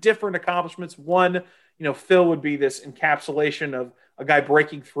two different accomplishments. One, Phil would be this encapsulation of a guy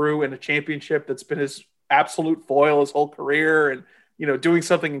breaking through in a championship that's been his absolute foil his whole career and, doing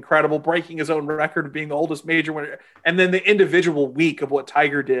something incredible, breaking his own record of being the oldest major winner. And then the individual week of what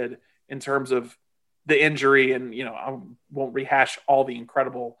Tiger did in terms of the injury. And, I won't rehash all the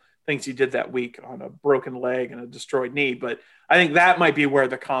incredible things he did that week on a broken leg and a destroyed knee. But I think that might be where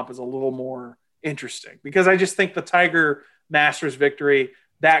the comp is a little more interesting, because I just think the Tiger Masters victory,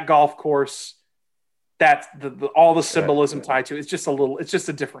 that golf course, that's all the symbolism tied to it. It's just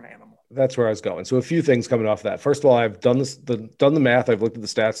a different animal. That's where I was going. So a few things coming off that. First of all, I've done the math. I've looked at the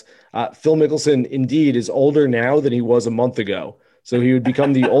stats. Phil Mickelson indeed is older now than he was a month ago. So he would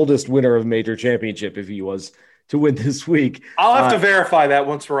become the oldest winner of a major championship if he was to win this week. I'll have to verify that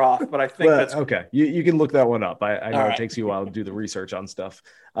once we're off, but I think that's okay. You can look that one up. I know right. It takes you a while to do the research on stuff.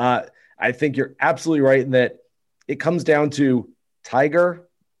 I think you're absolutely right in that it comes down to Tiger,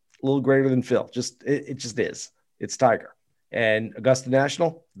 a little greater than Phil. It just is. It's Tiger. And Augusta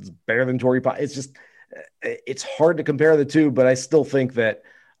National is better than Torrey Pines. It's hard to compare the two, but I still think that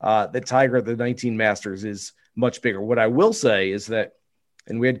the Tiger at the 19 Masters is much bigger. What I will say is that,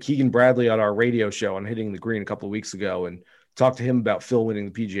 and we had Keegan Bradley on our radio show on Hitting the Green a couple of weeks ago and talked to him about Phil winning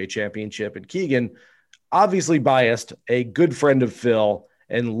the PGA Championship. And Keegan, obviously biased, a good friend of Phil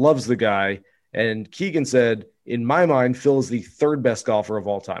and loves the guy. And Keegan said, in my mind, Phil is the third best golfer of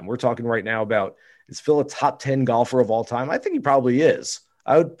all time. We're talking right now about, is Phil a top 10 golfer of all time? I think he probably is.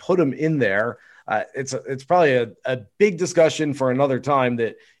 I would put him in there. It's probably a big discussion for another time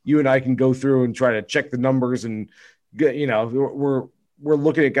that you and I can go through and try to check the numbers. And, we're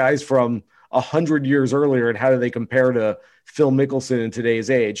looking at guys from 100 years earlier and how do they compare to Phil Mickelson in today's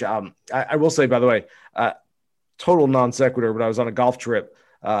age. I will say, by the way, total non sequitur, but I was on a golf trip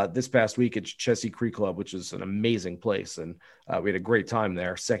this past week at Chessie Creek Club, which is an amazing place. And we had a great time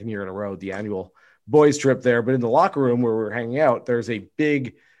there. Second year in a row, the annual boys trip there. But in the locker room where we're hanging out, there's a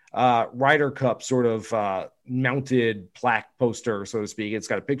big Ryder Cup sort of mounted plaque poster, so to speak. It's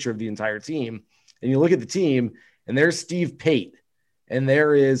got a picture of the entire team. And you look at the team, and there's Steve Pate, and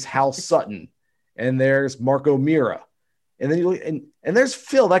there is Hal Sutton, and there's Marco Mira. And then you look, and there's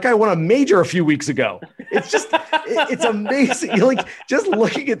Phil. That guy won a major a few weeks ago. It's just, it's amazing. You're like, just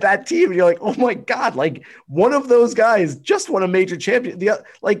looking at that team, and you're like, oh my God, like one of those guys just won a major champion.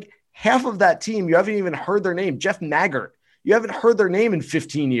 Like half of that team, you haven't even heard their name. Jeff Maggart, you haven't heard their name in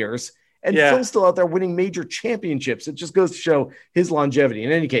 15 years. And Phil's still out there winning major championships. It just goes to show his longevity.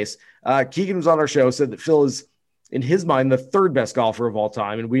 In any case, Keegan was on our show, said that Phil is, in his mind, the third best golfer of all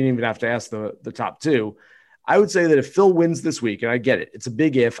time. And we didn't even have to ask the top two. I would say that if Phil wins this week, and I get it, it's a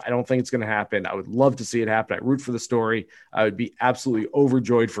big if. I don't think it's going to happen. I would love to see it happen. I root for the story. I would be absolutely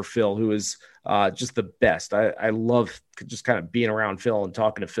overjoyed for Phil, who is just the best. I love just kind of being around Phil and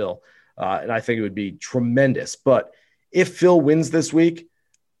talking to Phil. And I think it would be tremendous. But if Phil wins this week,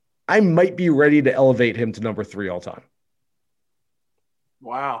 I might be ready to elevate him to number 3 all time.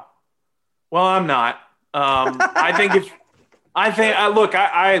 Wow. Well, I'm not. I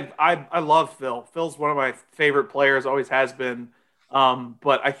love Phil. Phil's one of my favorite players, always has been.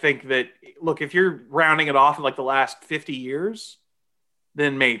 But I think that, look, if you're rounding it off in like the last 50 years,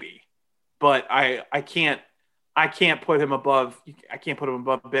 then maybe. But I can't put him above. I can't put him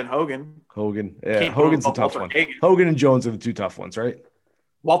above Ben Hogan. Yeah, Hogan's the tough one. Hagen. Hogan and Jones are the two tough ones, right?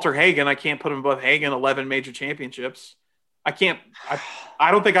 Walter Hagen, I can't put him above Hagen. 11 major championships. I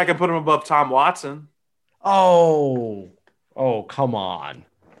don't think I can put him above Tom Watson. Oh, come on.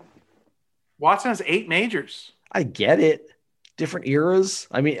 Watson has 8 majors. I get it. Different eras.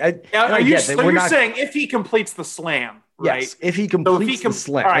 I mean, you're saying if he completes the slam, right? Yes, if he completes the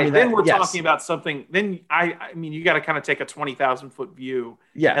slam. All right, then we're talking about something. Then I mean, you got to kind of take a 20,000-foot view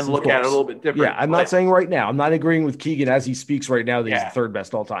and look at it a little bit different. Yeah, I'm not saying right now. I'm not agreeing with Keegan as he speaks right now that he's the third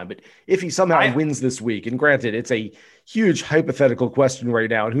best all time. But if he somehow wins this week, and granted, it's a huge hypothetical question right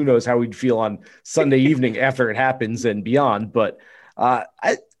now, and who knows how we'd feel on Sunday evening after it happens and beyond. But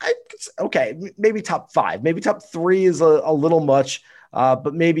Okay, maybe top 5, maybe top 3 is a little much,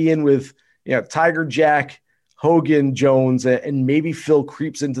 but maybe in with Tiger, Jack, Hogan, Jones, and maybe Phil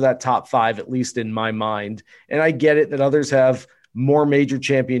creeps into that top 5, at least in my mind. And I get it that others have more major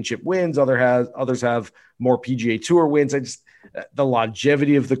championship wins, others have more PGA Tour wins. The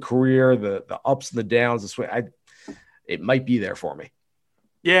longevity of the career, the ups and the downs, it might be there for me.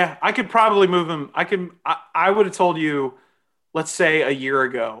 Yeah, I could probably move him. I would have told you, let's say a year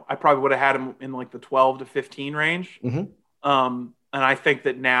ago, I probably would have had him in like the 12 to 15 range. Mm-hmm. And I think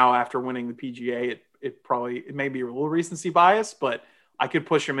that now after winning the PGA, it may be a little recency bias, but I could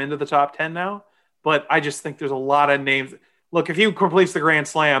push him into the top 10 now. But I just think there's a lot of names. Look, if he completes the Grand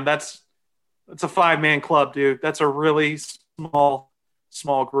Slam, that's a 5-man club, dude. That's a really small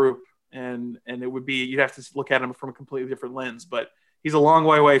group. And it would be, you'd have to look at him from a completely different lens, but he's a long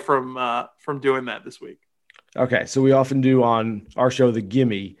way away from doing that this week. Okay, so we often do on our show the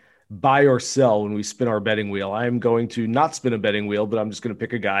gimme, buy or sell when we spin our betting wheel. I am going to not spin a betting wheel, but I'm just going to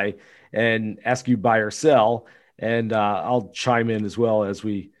pick a guy and ask you buy or sell, and I'll chime in as well as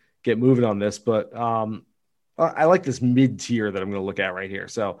we get moving on this. But I like this mid-tier that I'm going to look at right here.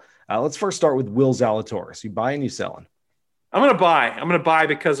 So let's first start with Will Zalatoris. You buying, you selling? I'm going to buy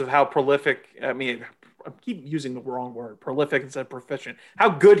because of how prolific. I mean, I keep using the wrong word, prolific instead of proficient. How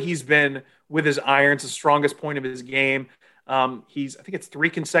good he's been with his irons, the strongest point of his game. I think it's 3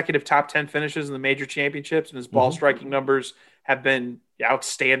 consecutive top 10 finishes in the major championships, and his ball striking numbers have been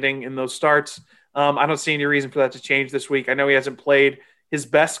outstanding in those starts. I don't see any reason for that to change this week. I know he hasn't played his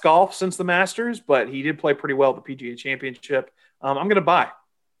best golf since the Masters, but he did play pretty well at the PGA Championship. I'm going to buy.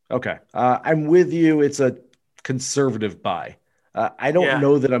 Okay. I'm with you. It's a conservative buy. I don't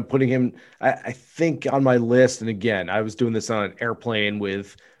know that I'm putting him, I think, on my list. And again, I was doing this on an airplane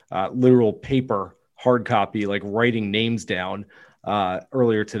with literal paper, hard copy, like writing names down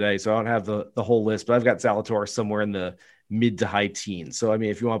earlier today. So I don't have the whole list, but I've got Zalatoris somewhere in the mid to high teens. So, I mean,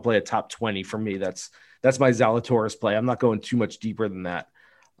 if you want to play a top 20 for me, that's my Zalatoris play. I'm not going too much deeper than that.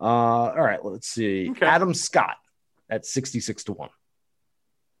 All right, let's see. Okay. Adam Scott at 66-1.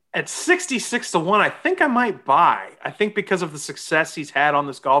 At 66-1, I think I might buy. I think because of the success he's had on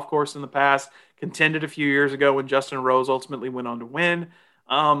this golf course in the past, contended a few years ago when Justin Rose ultimately went on to win.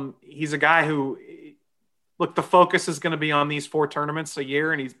 He's a guy who, look, the focus is going to be on these 4 tournaments a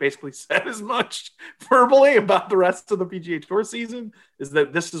year, and he's basically said as much verbally about the rest of the PGA Tour season, is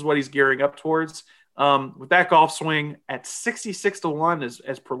that this is what he's gearing up towards. With that golf swing at 66-1,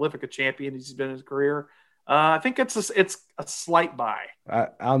 as prolific a champion as he's been in his career, I think it's a slight buy.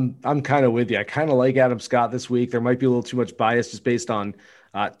 I'm kind of with you. I kind of like Adam Scott this week. There might be a little too much bias just based on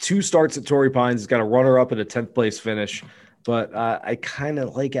 2 starts at Torrey Pines. He's got a runner-up and a 10th place finish, but I kind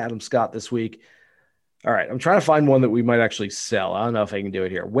of like Adam Scott this week. All right, I'm trying to find one that we might actually sell. I don't know if I can do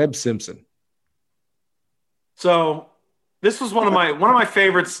it here. Webb Simpson. So this was one of my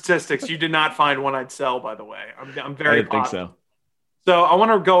favorite statistics. You did not find one I'd sell, by the way. I'm very I didn't think so. So I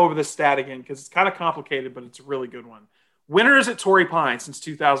want to go over the stat again because it's kind of complicated, but it's a really good one. Winners at Torrey Pines since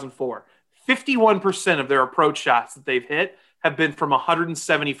 2004, 51% of their approach shots that they've hit have been from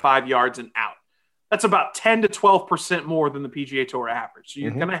 175 yards and out. That's about 10 to 12% more than the PGA Tour average. So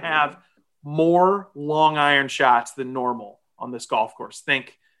you're going to have more long iron shots than normal on this golf course.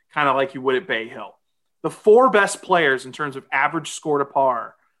 Think kind of like you would at Bay Hill. The 4 best players in terms of average score to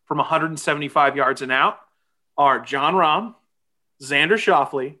par from 175 yards and out are John Rahm, Xander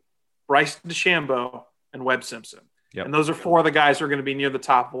Schauffele, Bryson DeChambeau, and Webb Simpson. Yep. And those are 4 of the guys who are going to be near the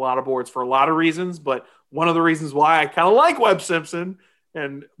top of a lot of boards for a lot of reasons. But one of the reasons why I kind of like Webb Simpson,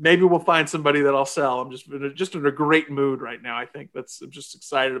 and maybe we'll find somebody that I'll sell. I'm just in a great mood right now. I'm just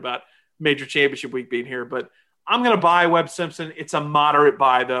excited about major championship week being here. But I'm going to buy Webb Simpson. It's a moderate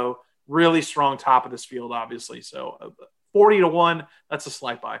buy, though. Really strong top of this field, obviously. So 40-1, that's a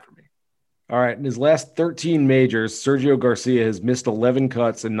slight buy for me. All right. In his last 13 majors, Sergio Garcia has missed 11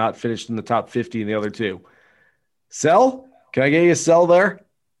 cuts and not finished in the top 50 in the other 2. Sell? Can I get you a sell there?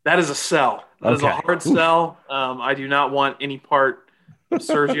 That is a sell. That is a hard sell. I do not want any part of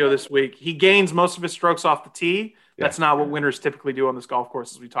Sergio this week. He gains most of his strokes off the tee. That's not what winners typically do on this golf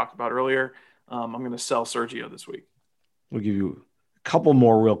course, as we talked about earlier. I'm going to sell Sergio this week. We'll give you a couple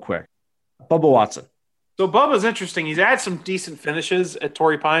more real quick. Bubba Watson. So Bubba's interesting. He's had some decent finishes at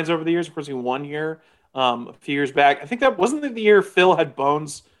Torrey Pines over the years. Of course, he won here a few years back. I think that wasn't the year Phil had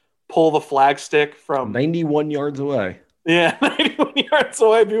Bones pull the flagstick from 91 yards away. Yeah, 91 yards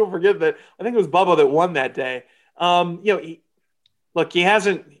away. People forget that. I think it was Bubba that won that day.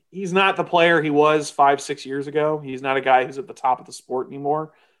 He's not the player he was 5-6 years ago. He's not a guy who's at the top of the sport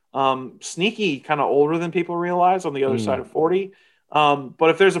anymore. Sneaky, kind of older than people realize on the other side of 40. But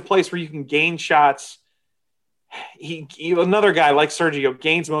if there's a place where you can gain shots, another guy like Sergio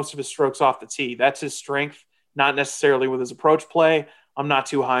gains most of his strokes off the tee. That's his strength, not necessarily with his approach play. I'm not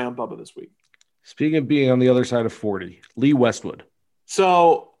too high on Bubba this week. Speaking of being on the other side of 40, Lee Westwood.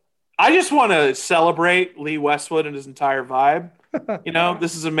 So I just want to celebrate Lee Westwood and his entire vibe.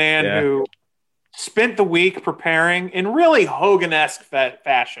 This is a man who spent the week preparing in really Hogan-esque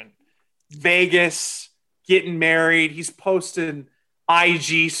fashion. Vegas, getting married. He's posting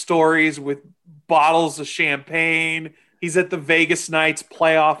IG stories with bottles of champagne. He's at the Vegas Knights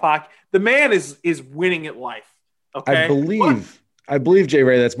playoff hockey. The man is winning at life. Okay, I believe Jay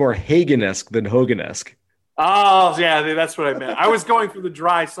Ray, that's more Hagen-esque than Hogan-esque. Oh yeah, that's what I meant. I was going for the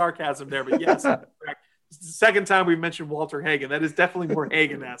dry sarcasm there, but yes, correct. It's the second time we mentioned Walter Hagen. That is definitely more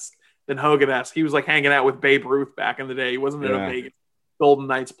Hagen-esque than Hogan-esque. He was like hanging out with Babe Ruth back in the day. He wasn't in a Vegas Golden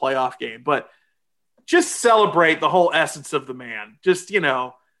Knights playoff game, but just celebrate the whole essence of the man.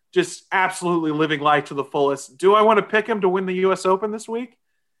 Just absolutely living life to the fullest. Do I want to pick him to win the U.S. Open this week?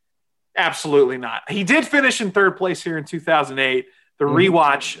 Absolutely not. He did finish in third place here in 2008. The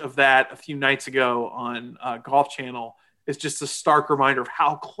rewatch of that a few nights ago on Golf Channel is just a stark reminder of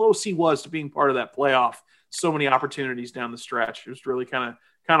how close he was to being part of that playoff. So many opportunities down the stretch. It was really kind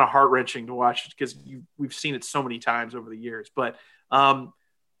of heart-wrenching to watch because we've seen it so many times over the years. But I'll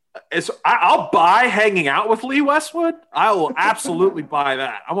buy hanging out with Lee Westwood. I will absolutely buy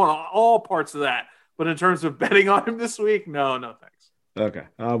that. I want all parts of that. But in terms of betting on him this week, no thanks. Okay,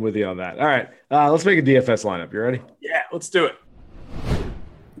 I'm with you on that. All right, let's make a DFS lineup. You ready? Yeah, let's do it.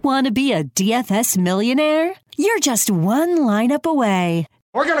 Want to be a DFS millionaire? You're just one lineup away.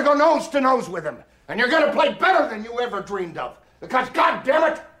 We're going to go nose to nose with him, and you're going to play better than you ever dreamed of. Because, God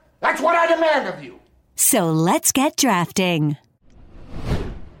damn it, that's what I demand of you. So let's get drafting.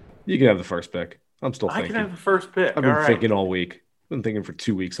 You can have the first pick. I'm still thinking. I can have the first pick. I've been thinking all week. I've been thinking for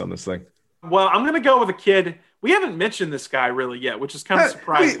 2 weeks on this thing. Well, I'm going to go with a kid. We haven't mentioned this guy really yet, which is kind of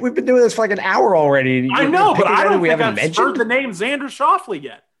surprising. We've been doing this for like an hour already. I know, but I don't think I've heard the name Xander Schauffele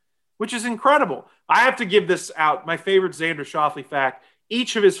yet, which is incredible. I have to give this out. My favorite Xander Schauffele fact,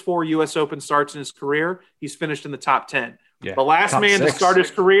 each of his 4 U.S. Open starts in his career, he's finished in the top 10. Yeah, the last man 6. to start his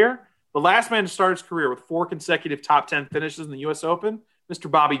career with 4 consecutive top 10 finishes in the U.S. Open, Mr.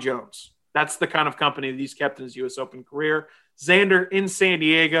 Bobby Jones. That's the kind of company that he's kept in his U.S. Open career. Xander in San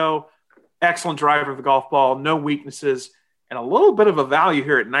Diego, excellent driver of the golf ball, no weaknesses, and a little bit of a value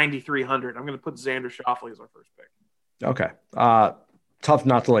here at 9,300. I'm going to put Xander Schauffele as our first pick. Okay. Tough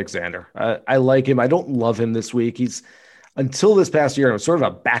not to like Xander. I like him. I don't love him this week. He's, until this past year, sort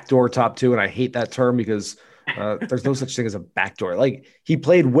of a backdoor top 2, and I hate that term because there's no such thing as a backdoor. Like, he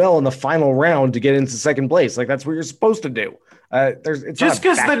played well in the final round to get into second place. Like, that's what you're supposed to do. It's just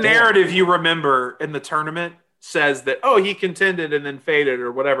because the narrative you remember in the tournament says that, he contended and then faded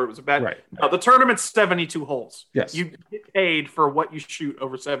or whatever it was about. Right. No, the tournament's 72 holes. Yes. You get paid for what you shoot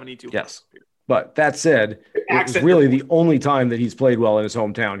over 72 holes. Yes. But that said, it was really the only time that he's played well in his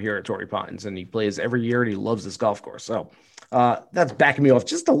hometown here at Torrey Pines, and he plays every year and he loves this golf course. So that's backing me off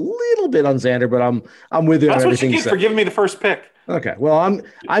just a little bit on Xander, but I'm with you on everything. That's what you get for giving me the first pick. Okay. Well,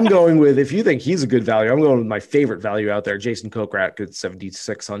 I'm going with, if you think he's a good value, I'm going with my favorite value out there, Jason Kokrak at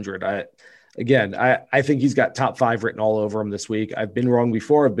 7,600. I think he's got top 5 written all over him this week. I've been wrong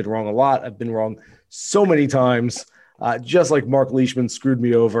before. I've been wrong a lot. I've been wrong so many times. Just like Mark Leishman screwed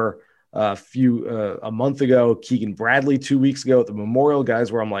me over a month ago, Keegan Bradley 2 weeks ago at the Memorial,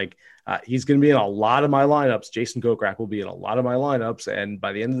 guys, where I'm like, he's going to be in a lot of my lineups. Jason Kokrak will be in a lot of my lineups. And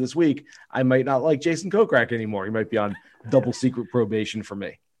by the end of this week, I might not like Jason Kokrak anymore. He might be on double secret probation for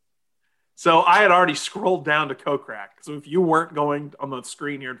me. So I had already scrolled down to Kokrak. So if you weren't going on the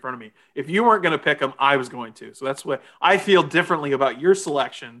screen here in front of me, if you weren't going to pick him, I was going to. So that's what I feel differently about your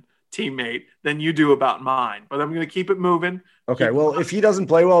selection, teammate, than you do about mine. But I'm going to keep it moving. Okay, well, if he doesn't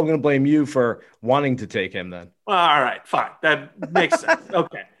play well, I'm going to blame you for wanting to take him then. Well, all right, fine. That makes sense.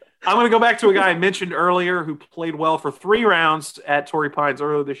 Okay. I'm going to go back to a guy I mentioned earlier who played well for 3 rounds at Torrey Pines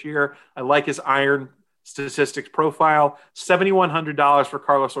earlier this year. I like his iron statistics profile. $7,100 for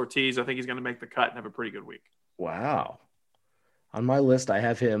Carlos Ortiz. I think he's going to make the cut and have a pretty good week. Wow. On my list, I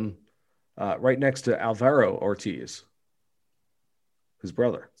have him right next to Alvaro Ortiz, his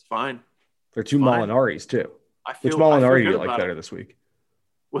brother. It's fine. They're 2 Molinaris, too. Which Molinari do you like better this week?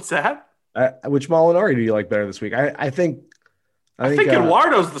 What's that? Which Molinari do you like better this week? I think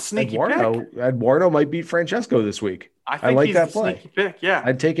Eduardo's the sneaky pick. Eduardo might beat Francesco this week. I like he's that play. Sneaky pick, yeah.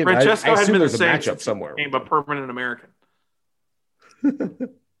 I'd take him. Francesco I assume there's a the matchup somewhere. Became a permanent American.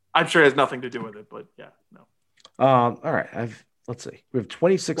 I'm sure it has nothing to do with it, but yeah, no. All right. Let's see. We have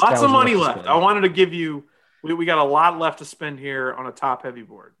 26. Lots of money left. I wanted to give you We got a lot left to spend here on a top heavy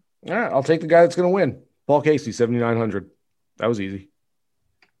board. All right, I'll take the guy that's going to win. Paul Casey, 7,900. That was easy.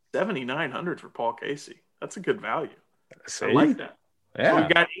 7,900 for Paul Casey. That's a good value. See? I like that. Yeah. So we've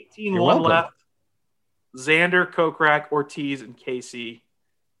got 18-1 You're welcome. left. Xander, Kokrak, Ortiz, and Casey.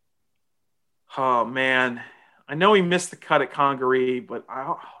 Oh, man. I know he missed the cut at Congaree, but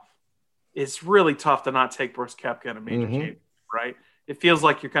it's really tough to not take Brooks Koepka in a major championship, right? It feels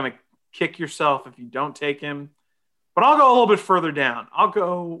like you're going to kick yourself if you don't take him. But I'll go a little bit further down. I'll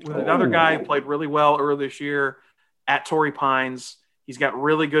go with another guy who played really well earlier this year at Torrey Pines. He's got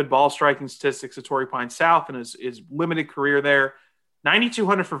really good ball striking statistics at Torrey Pines South and his limited career there.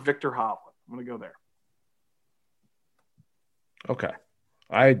 9,200 for Victor Hovland. I'm going to go there. Okay.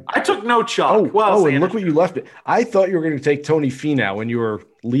 I took no chalk. And look what you left it. I thought you were going to take Tony Finau when you were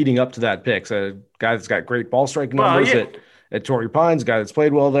leading up to that pick. So a guy that's got great ball striking numbers at Torrey Pines, a guy that's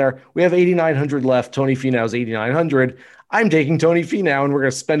played well there. We have 8,900 left. Tony Finau's 8,900. I'm taking Tony Finau, and we're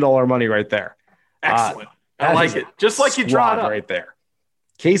going to spend all our money right there. Excellent. I like it. Just like you draw it up. Right there.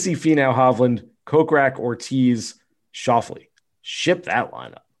 Casey, Finau, Hovland, Kokrak, Ortiz, Schauffele. Ship that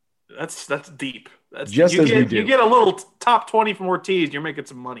lineup. That's deep. You get a little top 20 from Ortiz, you're making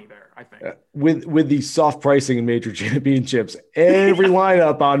some money there, I think. With the soft pricing in major championships, every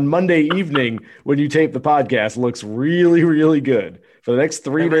lineup on Monday evening when you tape the podcast looks really, really good. For the next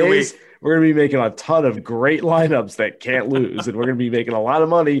 3 days, we're going to be making a ton of great lineups that can't lose, and we're going to be making a lot of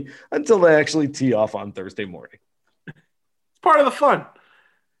money until they actually tee off on Thursday morning. It's part of the fun.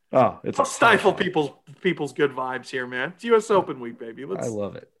 Oh, it's I'll stifle people's good vibes here, man. It's U.S. Open week, baby. I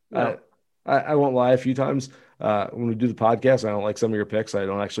love it. I won't lie. A few times when we do the podcast, I don't like some of your picks. I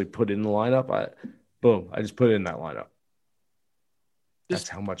don't actually put in the lineup. I just put it in that lineup. That's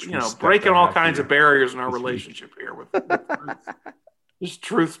how much breaking all kinds of barriers in our relationship here with truth. Just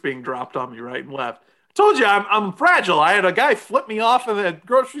truths being dropped on me right and left. I told you I'm fragile. I had a guy flip me off in the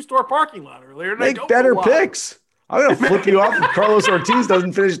grocery store parking lot earlier. Make better picks. I'm going to flip you off if Carlos Ortiz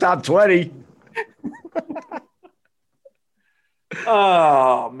doesn't finish top 20.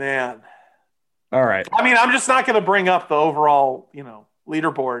 Oh, man. All right. I mean, I'm just not going to bring up the overall,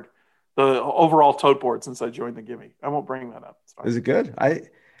 leaderboard, the overall tote board since I joined the Gimme. I won't bring that up. Is it good?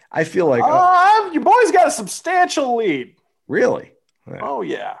 I feel like your boy's got a substantial lead. Really? Oh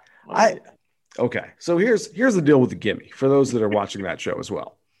yeah. Okay. So here's the deal with the Gimme for those that are watching that show as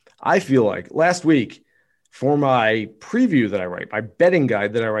well. I feel like last week for my preview that I write, my betting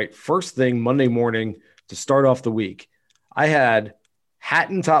guide that I write first thing Monday morning to start off the week, I had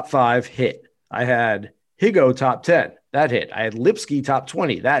Hatton top 5 hit. I had Higo top 10. That hit. I had Lipsky top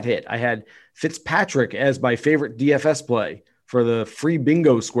 20. That hit. I had Fitzpatrick as my favorite DFS play for the free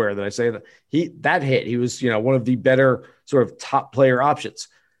bingo square that I say that hit. He was, one of the better sort of top player options.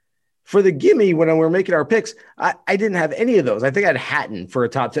 For the Gimme, when we were making our picks, I didn't have any of those. I think I had Hatton for a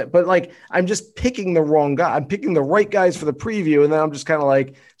top 10, but I'm just picking the wrong guy. I'm picking the right guys for the preview, and then I'm just kind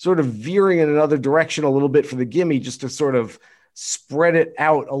of sort of veering in another direction a little bit for the Gimme just to sort of spread it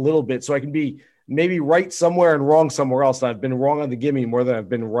out a little bit so I can be maybe right somewhere and wrong somewhere else. I've been wrong on the Gimme more than I've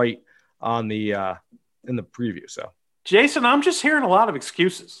been right on the in the preview. So, Jason, I'm just hearing a lot of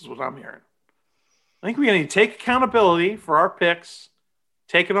excuses is what I'm hearing. I think we need to take accountability for our picks,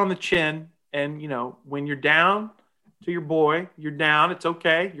 take it on the chin, and, when you're down to your boy, you're down. It's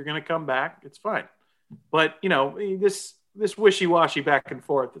okay. You're going to come back. It's fine. But, this wishy-washy back and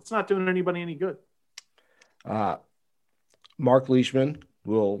forth, it's not doing anybody any good. Mark Leishman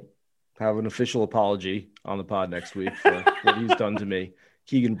will have an official apology on the pod next week for what he's done to me.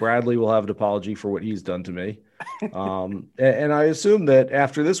 Keegan Bradley will have an apology for what he's done to me. And I assume that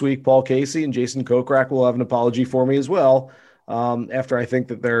after this week, Paul Casey and Jason Kokrak will have an apology for me as well. After I think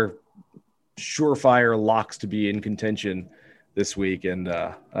that they're surefire locks to be in contention this week. And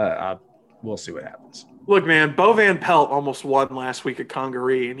we'll see what happens. Look, man, Bo Van Pelt almost won last week at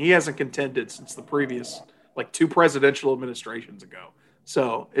Congaree, and he hasn't contended since the previous, 2 presidential administrations ago.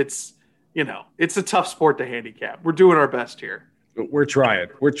 So it's a tough sport to handicap. We're doing our best here. We're trying.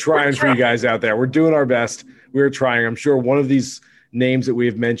 We're trying for you guys out there. We're doing our best. We're trying. I'm sure one of these names that we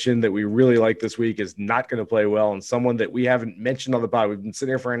have mentioned that we really like this week is not going to play well, and someone that we haven't mentioned on the pod. We've been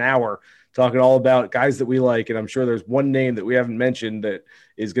sitting here for an hour talking all about guys that we like, and I'm sure there's one name that we haven't mentioned that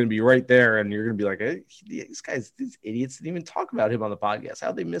is going to be right there, and you're going to be like, hey, these idiots didn't even talk about him on the podcast.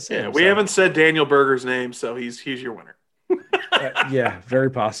 How'd they miss him? Yeah, we haven't said Daniel Berger's name, so he's your winner. Yeah, very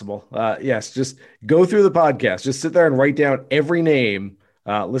possible. Yes, just go through the podcast. Just sit there and write down every name.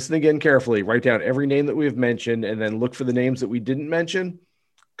 Listen again carefully. Write down every name that we have mentioned, and then look for the names that we didn't mention.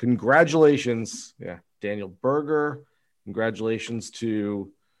 Congratulations. Yeah, Daniel Berger. Congratulations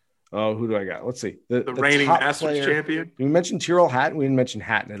to Oh, who do I got? Let's see. The reigning top Masters player. champion. We mentioned Tyrrell Hatton. We didn't mention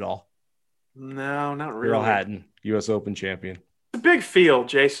Hatton at all. No, not really. Tyrrell Hatton, U.S. Open champion. It's a big field,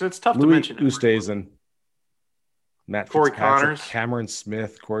 Jason. It's tough to mention. Oosthuizen, Matt Corey Fitzpatrick, Connors, Cameron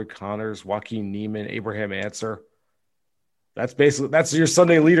Smith, Corey Connors, Joaquin Niemann, Abraham Answer. That's your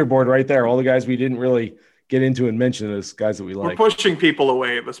Sunday leaderboard right there. All the guys we didn't really get into and mention as guys that we like. We're pushing people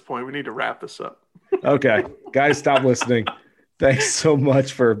away at this point. We need to wrap this up. Okay, guys, stop listening. Thanks so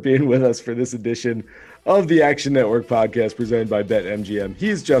much for being with us for this edition of the Action Network podcast presented by BetMGM.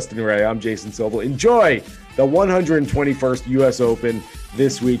 He's Justin Ray. I'm Jason Sobel. Enjoy the 121st U.S. Open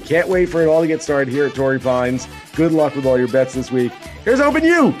this week. Can't wait for it all to get started here at Torrey Pines. Good luck with all your bets this week. Here's Open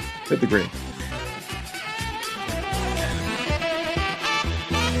You at the green.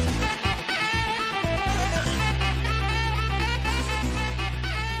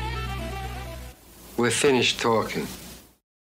 We're finished talking.